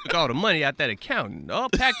 Took all the money out that account. All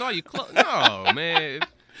packed all your clothes. No, man.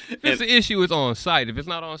 If it's an issue, it's on site. If it's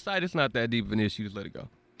not on site, it's not that deep of an issue. Just let it go.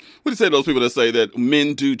 What do you say to those people that say that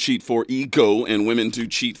men do cheat for ego and women do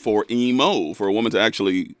cheat for emo? For a woman to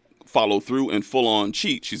actually follow through and full on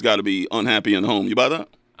cheat, she's got to be unhappy in home. You buy that?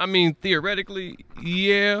 I mean, theoretically,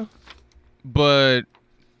 yeah. But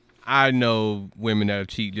I know women that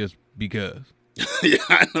cheat just because. Yeah,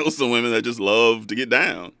 I know some women that just love to get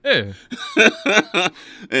down. Yeah.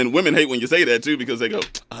 And women hate when you say that, too, because they go,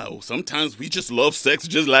 oh, sometimes we just love sex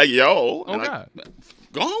just like y'all. Oh, God.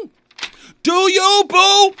 Go on. Do you,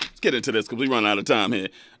 boo? Let's get into this because we run out of time here.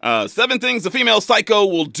 7 things a female psycho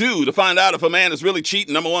will do to find out if a man is really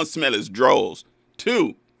cheating. Number 1, smell his drawers.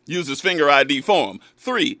 2, use his finger ID for him.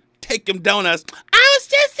 3, take him donuts. I was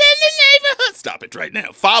just in the neighborhood. Stop it right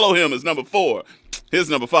now. Follow him is number 4. Here's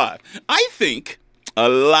number 5. I think a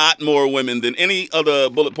lot more women than any other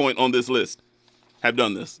bullet point on this list have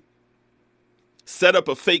done this. Set up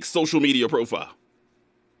a fake social media profile.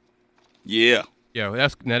 Yeah. Yeah,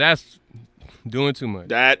 that's doing too much.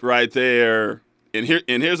 That right there. And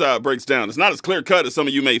here's how it breaks down. It's not as clear cut as some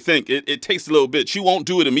of you may think. It takes a little bit. She won't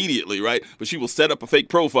do it immediately, right? But she will set up a fake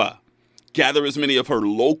profile. Gather as many of her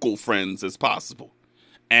local friends as possible.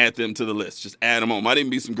 Add them to the list. Just add them on. Might even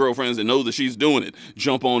be some girlfriends that know that she's doing it.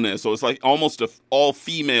 Jump on there. So it's like almost an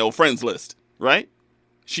all-female friends list, right?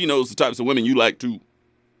 She knows the types of women you like too,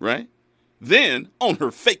 right? Then, on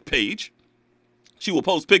her fake page, she will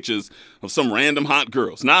post pictures of some random hot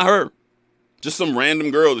girls. Not her. Just some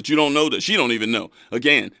random girl that you don't know that she don't even know.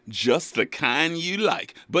 Again, just the kind you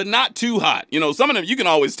like, but not too hot. You know, some of them, you can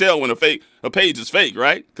always tell when a page is fake,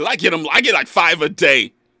 right? Because I get like 5 a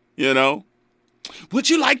day, you know? Would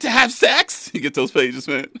you like to have sex? You get those pages,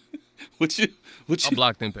 man. Would you? I'll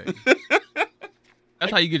block them pages.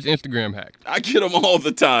 That's how you get your Instagram hacked. I get them all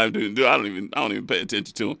the time, dude. I don't even pay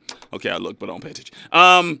attention to them. Okay, I look, but I don't pay attention.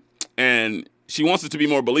 And she wants it to be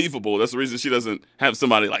more believable. That's the reason she doesn't have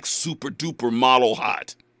somebody like super duper model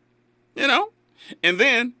hot, you know? And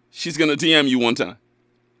then she's going to DM you one time.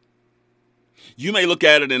 You may look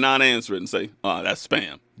at it and not answer it and say, oh, that's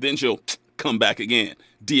spam. Then she'll come back again,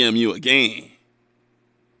 DM you again.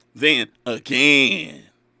 Then again.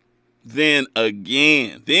 Then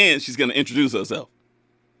again. Then she's going to introduce herself.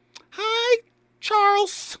 Hi,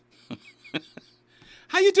 Charles.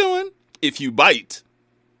 How you doing? If you bite,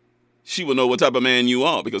 she will know what type of man you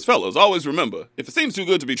are. Because fellas, always remember, if it seems too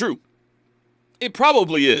good to be true, it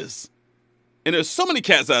probably is. And there's so many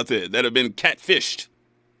cats out there that have been catfished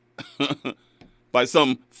by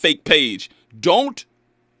some fake page. Don't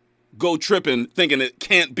go tripping thinking it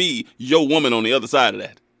can't be your woman on the other side of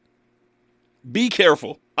that. Be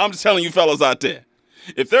careful. I'm just telling you fellas out there.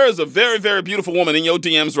 If there is a very, very beautiful woman in your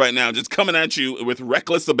DMs right now just coming at you with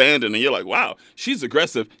reckless abandon and you're like, wow, she's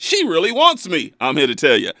aggressive. She really wants me. I'm here to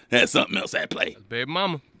tell you, there's something else at play. Baby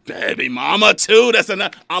mama. Baby mama, too. That's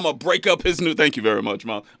enough. I'm going to break up his new... Thank you very much,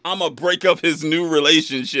 Mom. I'm going to break up his new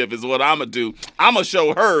relationship is what I'm going to do. I'm going to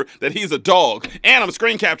show her that he's a dog. And I'm going to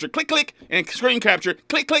screen capture, click, click, and screen capture,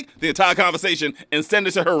 click, click, the entire conversation and send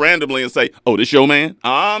it to her randomly and say, oh, this your man?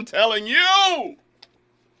 I'm telling you.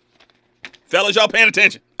 Fellas, y'all paying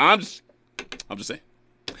attention. I'm just saying.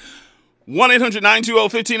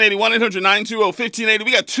 1-800-920-1580, 1-800-920-1580.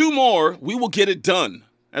 We got two more. We will get it done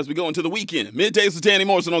as we go into the weekend. Middays with Danny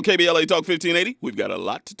Morrison on KBLA Talk 1580. We've got a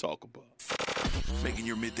lot to talk about. Making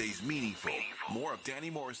your middays meaningful. More of Danny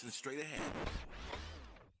Morrison straight ahead.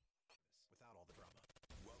 Without all the drama.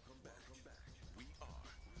 Welcome back. We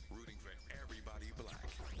are rooting for everybody black.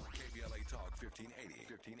 KBLA Talk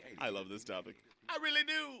 1580. I love this topic. I really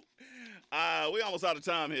do. We almost out of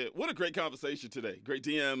time here. What a great conversation today. Great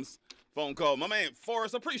DMs, phone call. My man,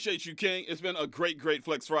 Forrest, appreciate you, King. It's been a great, great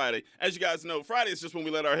Flex Friday. As you guys know, Friday is just when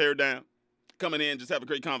we let our hair down. Coming in, just have a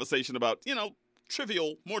great conversation about,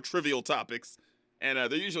 more trivial topics. And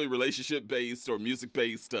they're usually relationship-based or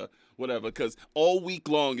music-based, whatever, because all week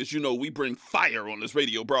long, as you know, we bring fire on this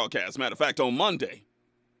radio broadcast. Matter of fact, on Monday,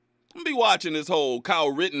 I'm going to be watching this whole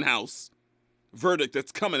Kyle Rittenhouse verdict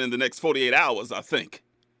that's coming in the next 48 hours, I think.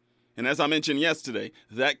 And as I mentioned yesterday,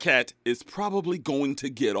 that cat is probably going to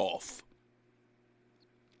get off.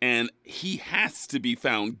 And he has to be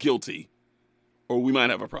found guilty, or we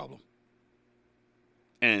might have a problem.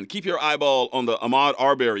 And keep your eyeball on the Ahmaud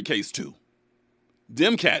Arbery case, too.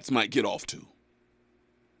 Them cats might get off, too.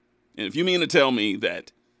 And if you mean to tell me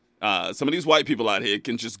that some of these white people out here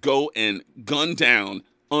can just go and gun down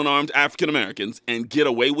unarmed African Americans and get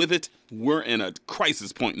away with it, we're in a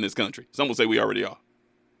crisis point in this country. Some will say we already are.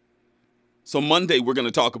 So Monday, we're going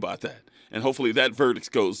to talk about that. And hopefully that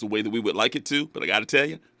verdict goes the way that we would like it to. But I got to tell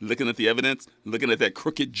you, looking at the evidence, looking at that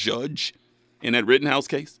crooked judge in that Rittenhouse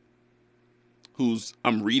case,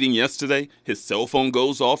 I'm reading yesterday, his cell phone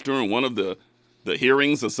goes off during one of the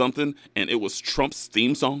hearings or something, and it was Trump's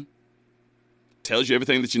theme song. Tells you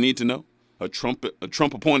everything that you need to know. A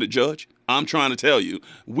Trump-appointed judge. I'm trying to tell you,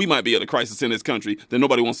 we might be at a crisis in this country that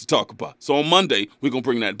nobody wants to talk about. So on Monday, we're going to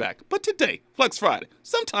bring that back. But today, Flex Friday,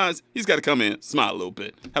 sometimes he's got to come in, smile a little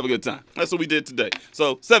bit, have a good time. That's what we did today.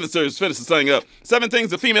 So 7 Series, finish this thing up. 7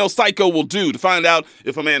 things a female psycho will do to find out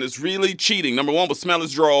if a man is really cheating. Number 1 will smell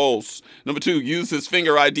his drawers. Number 2, use his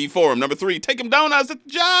finger ID for him. Number 3, take him donuts at the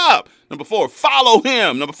job. Number 4, follow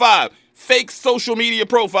him. Number 5, fake social media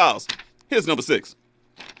profiles. Here's number 6.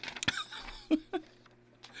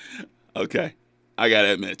 Okay, I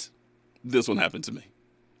gotta admit, this one happened to me.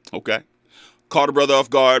 Okay, caught a brother off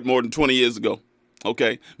guard more than 20 years ago.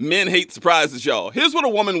 Okay, men hate surprises, y'all. Here's what a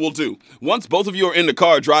woman will do. Once both of you are in the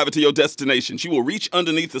car driving to your destination, she will reach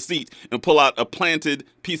underneath the seat and pull out a planted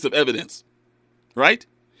piece of evidence. Right?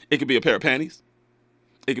 It could be a pair of panties.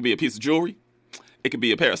 It could be a piece of jewelry. It could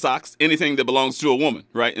be a pair of socks. Anything that belongs to a woman,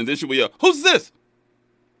 right? And then she'll be yell, "Who's this?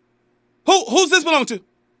 Who's this belong to?"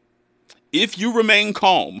 If you remain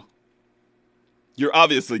calm, you're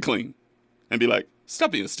obviously clean, and be like,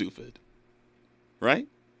 "Stop being stupid," right?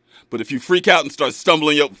 But if you freak out and start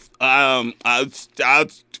stumbling, come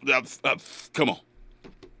on,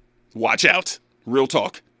 watch out. Real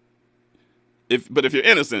talk. But if you're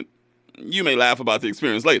innocent, you may laugh about the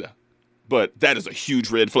experience later. But that is a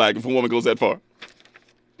huge red flag if a woman goes that far.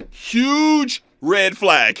 Huge red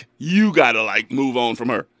flag. You gotta move on from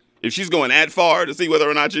her. If she's going that far to see whether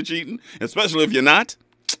or not you're cheating, especially if you're not,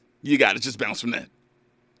 you got to just bounce from that.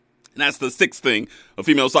 And that's the 6th thing a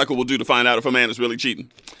female psycho will do to find out if a man is really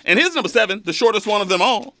cheating. And here's number 7, the shortest one of them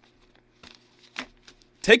all.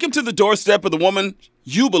 Take him to the doorstep of the woman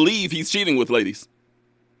you believe he's cheating with, ladies.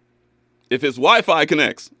 If his Wi-Fi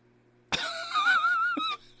connects,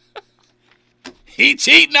 he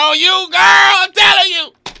cheating on you, girl, I'm telling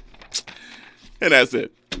you. And that's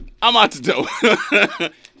it. I'm out the door.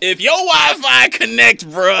 If your Wi-Fi connect,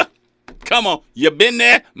 bruh, come on. You've been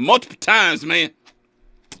there multiple times, man.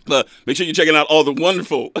 But make sure you're checking out all the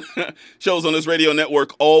wonderful shows on this radio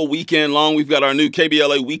network all weekend long. We've got our new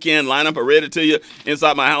KBLA weekend lineup. I read it to you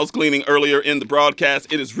inside my house cleaning earlier in the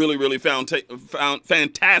broadcast. It is really, really fantastic,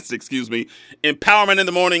 Empowerment in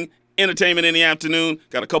the morning entertainment in the afternoon.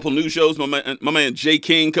 Got a couple new shows. My man Jay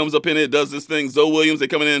King comes up in it, does this thing. Zoe Williams, they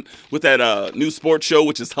coming in with that new sports show,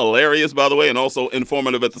 which is hilarious, by the way, and also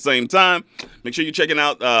informative at the same time. Make sure you're checking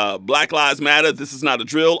out Black Lives Matter, This Is Not a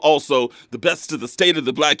Drill. Also, The Best of the State of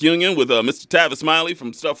the Black Union with Mr. Tavis Smiley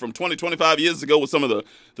from stuff from 20, 25 years ago with some of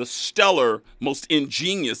the stellar, most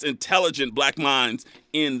ingenious, intelligent black minds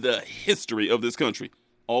in the history of this country.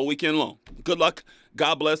 All weekend long. Good luck.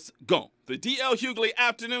 God bless. Gone. The D.L. Hughley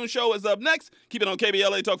Afternoon Show is up next. Keep it on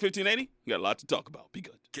KBLA Talk 1580. We got a lot to talk about. Be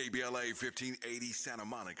good. KBLA 1580 Santa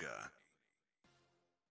Monica.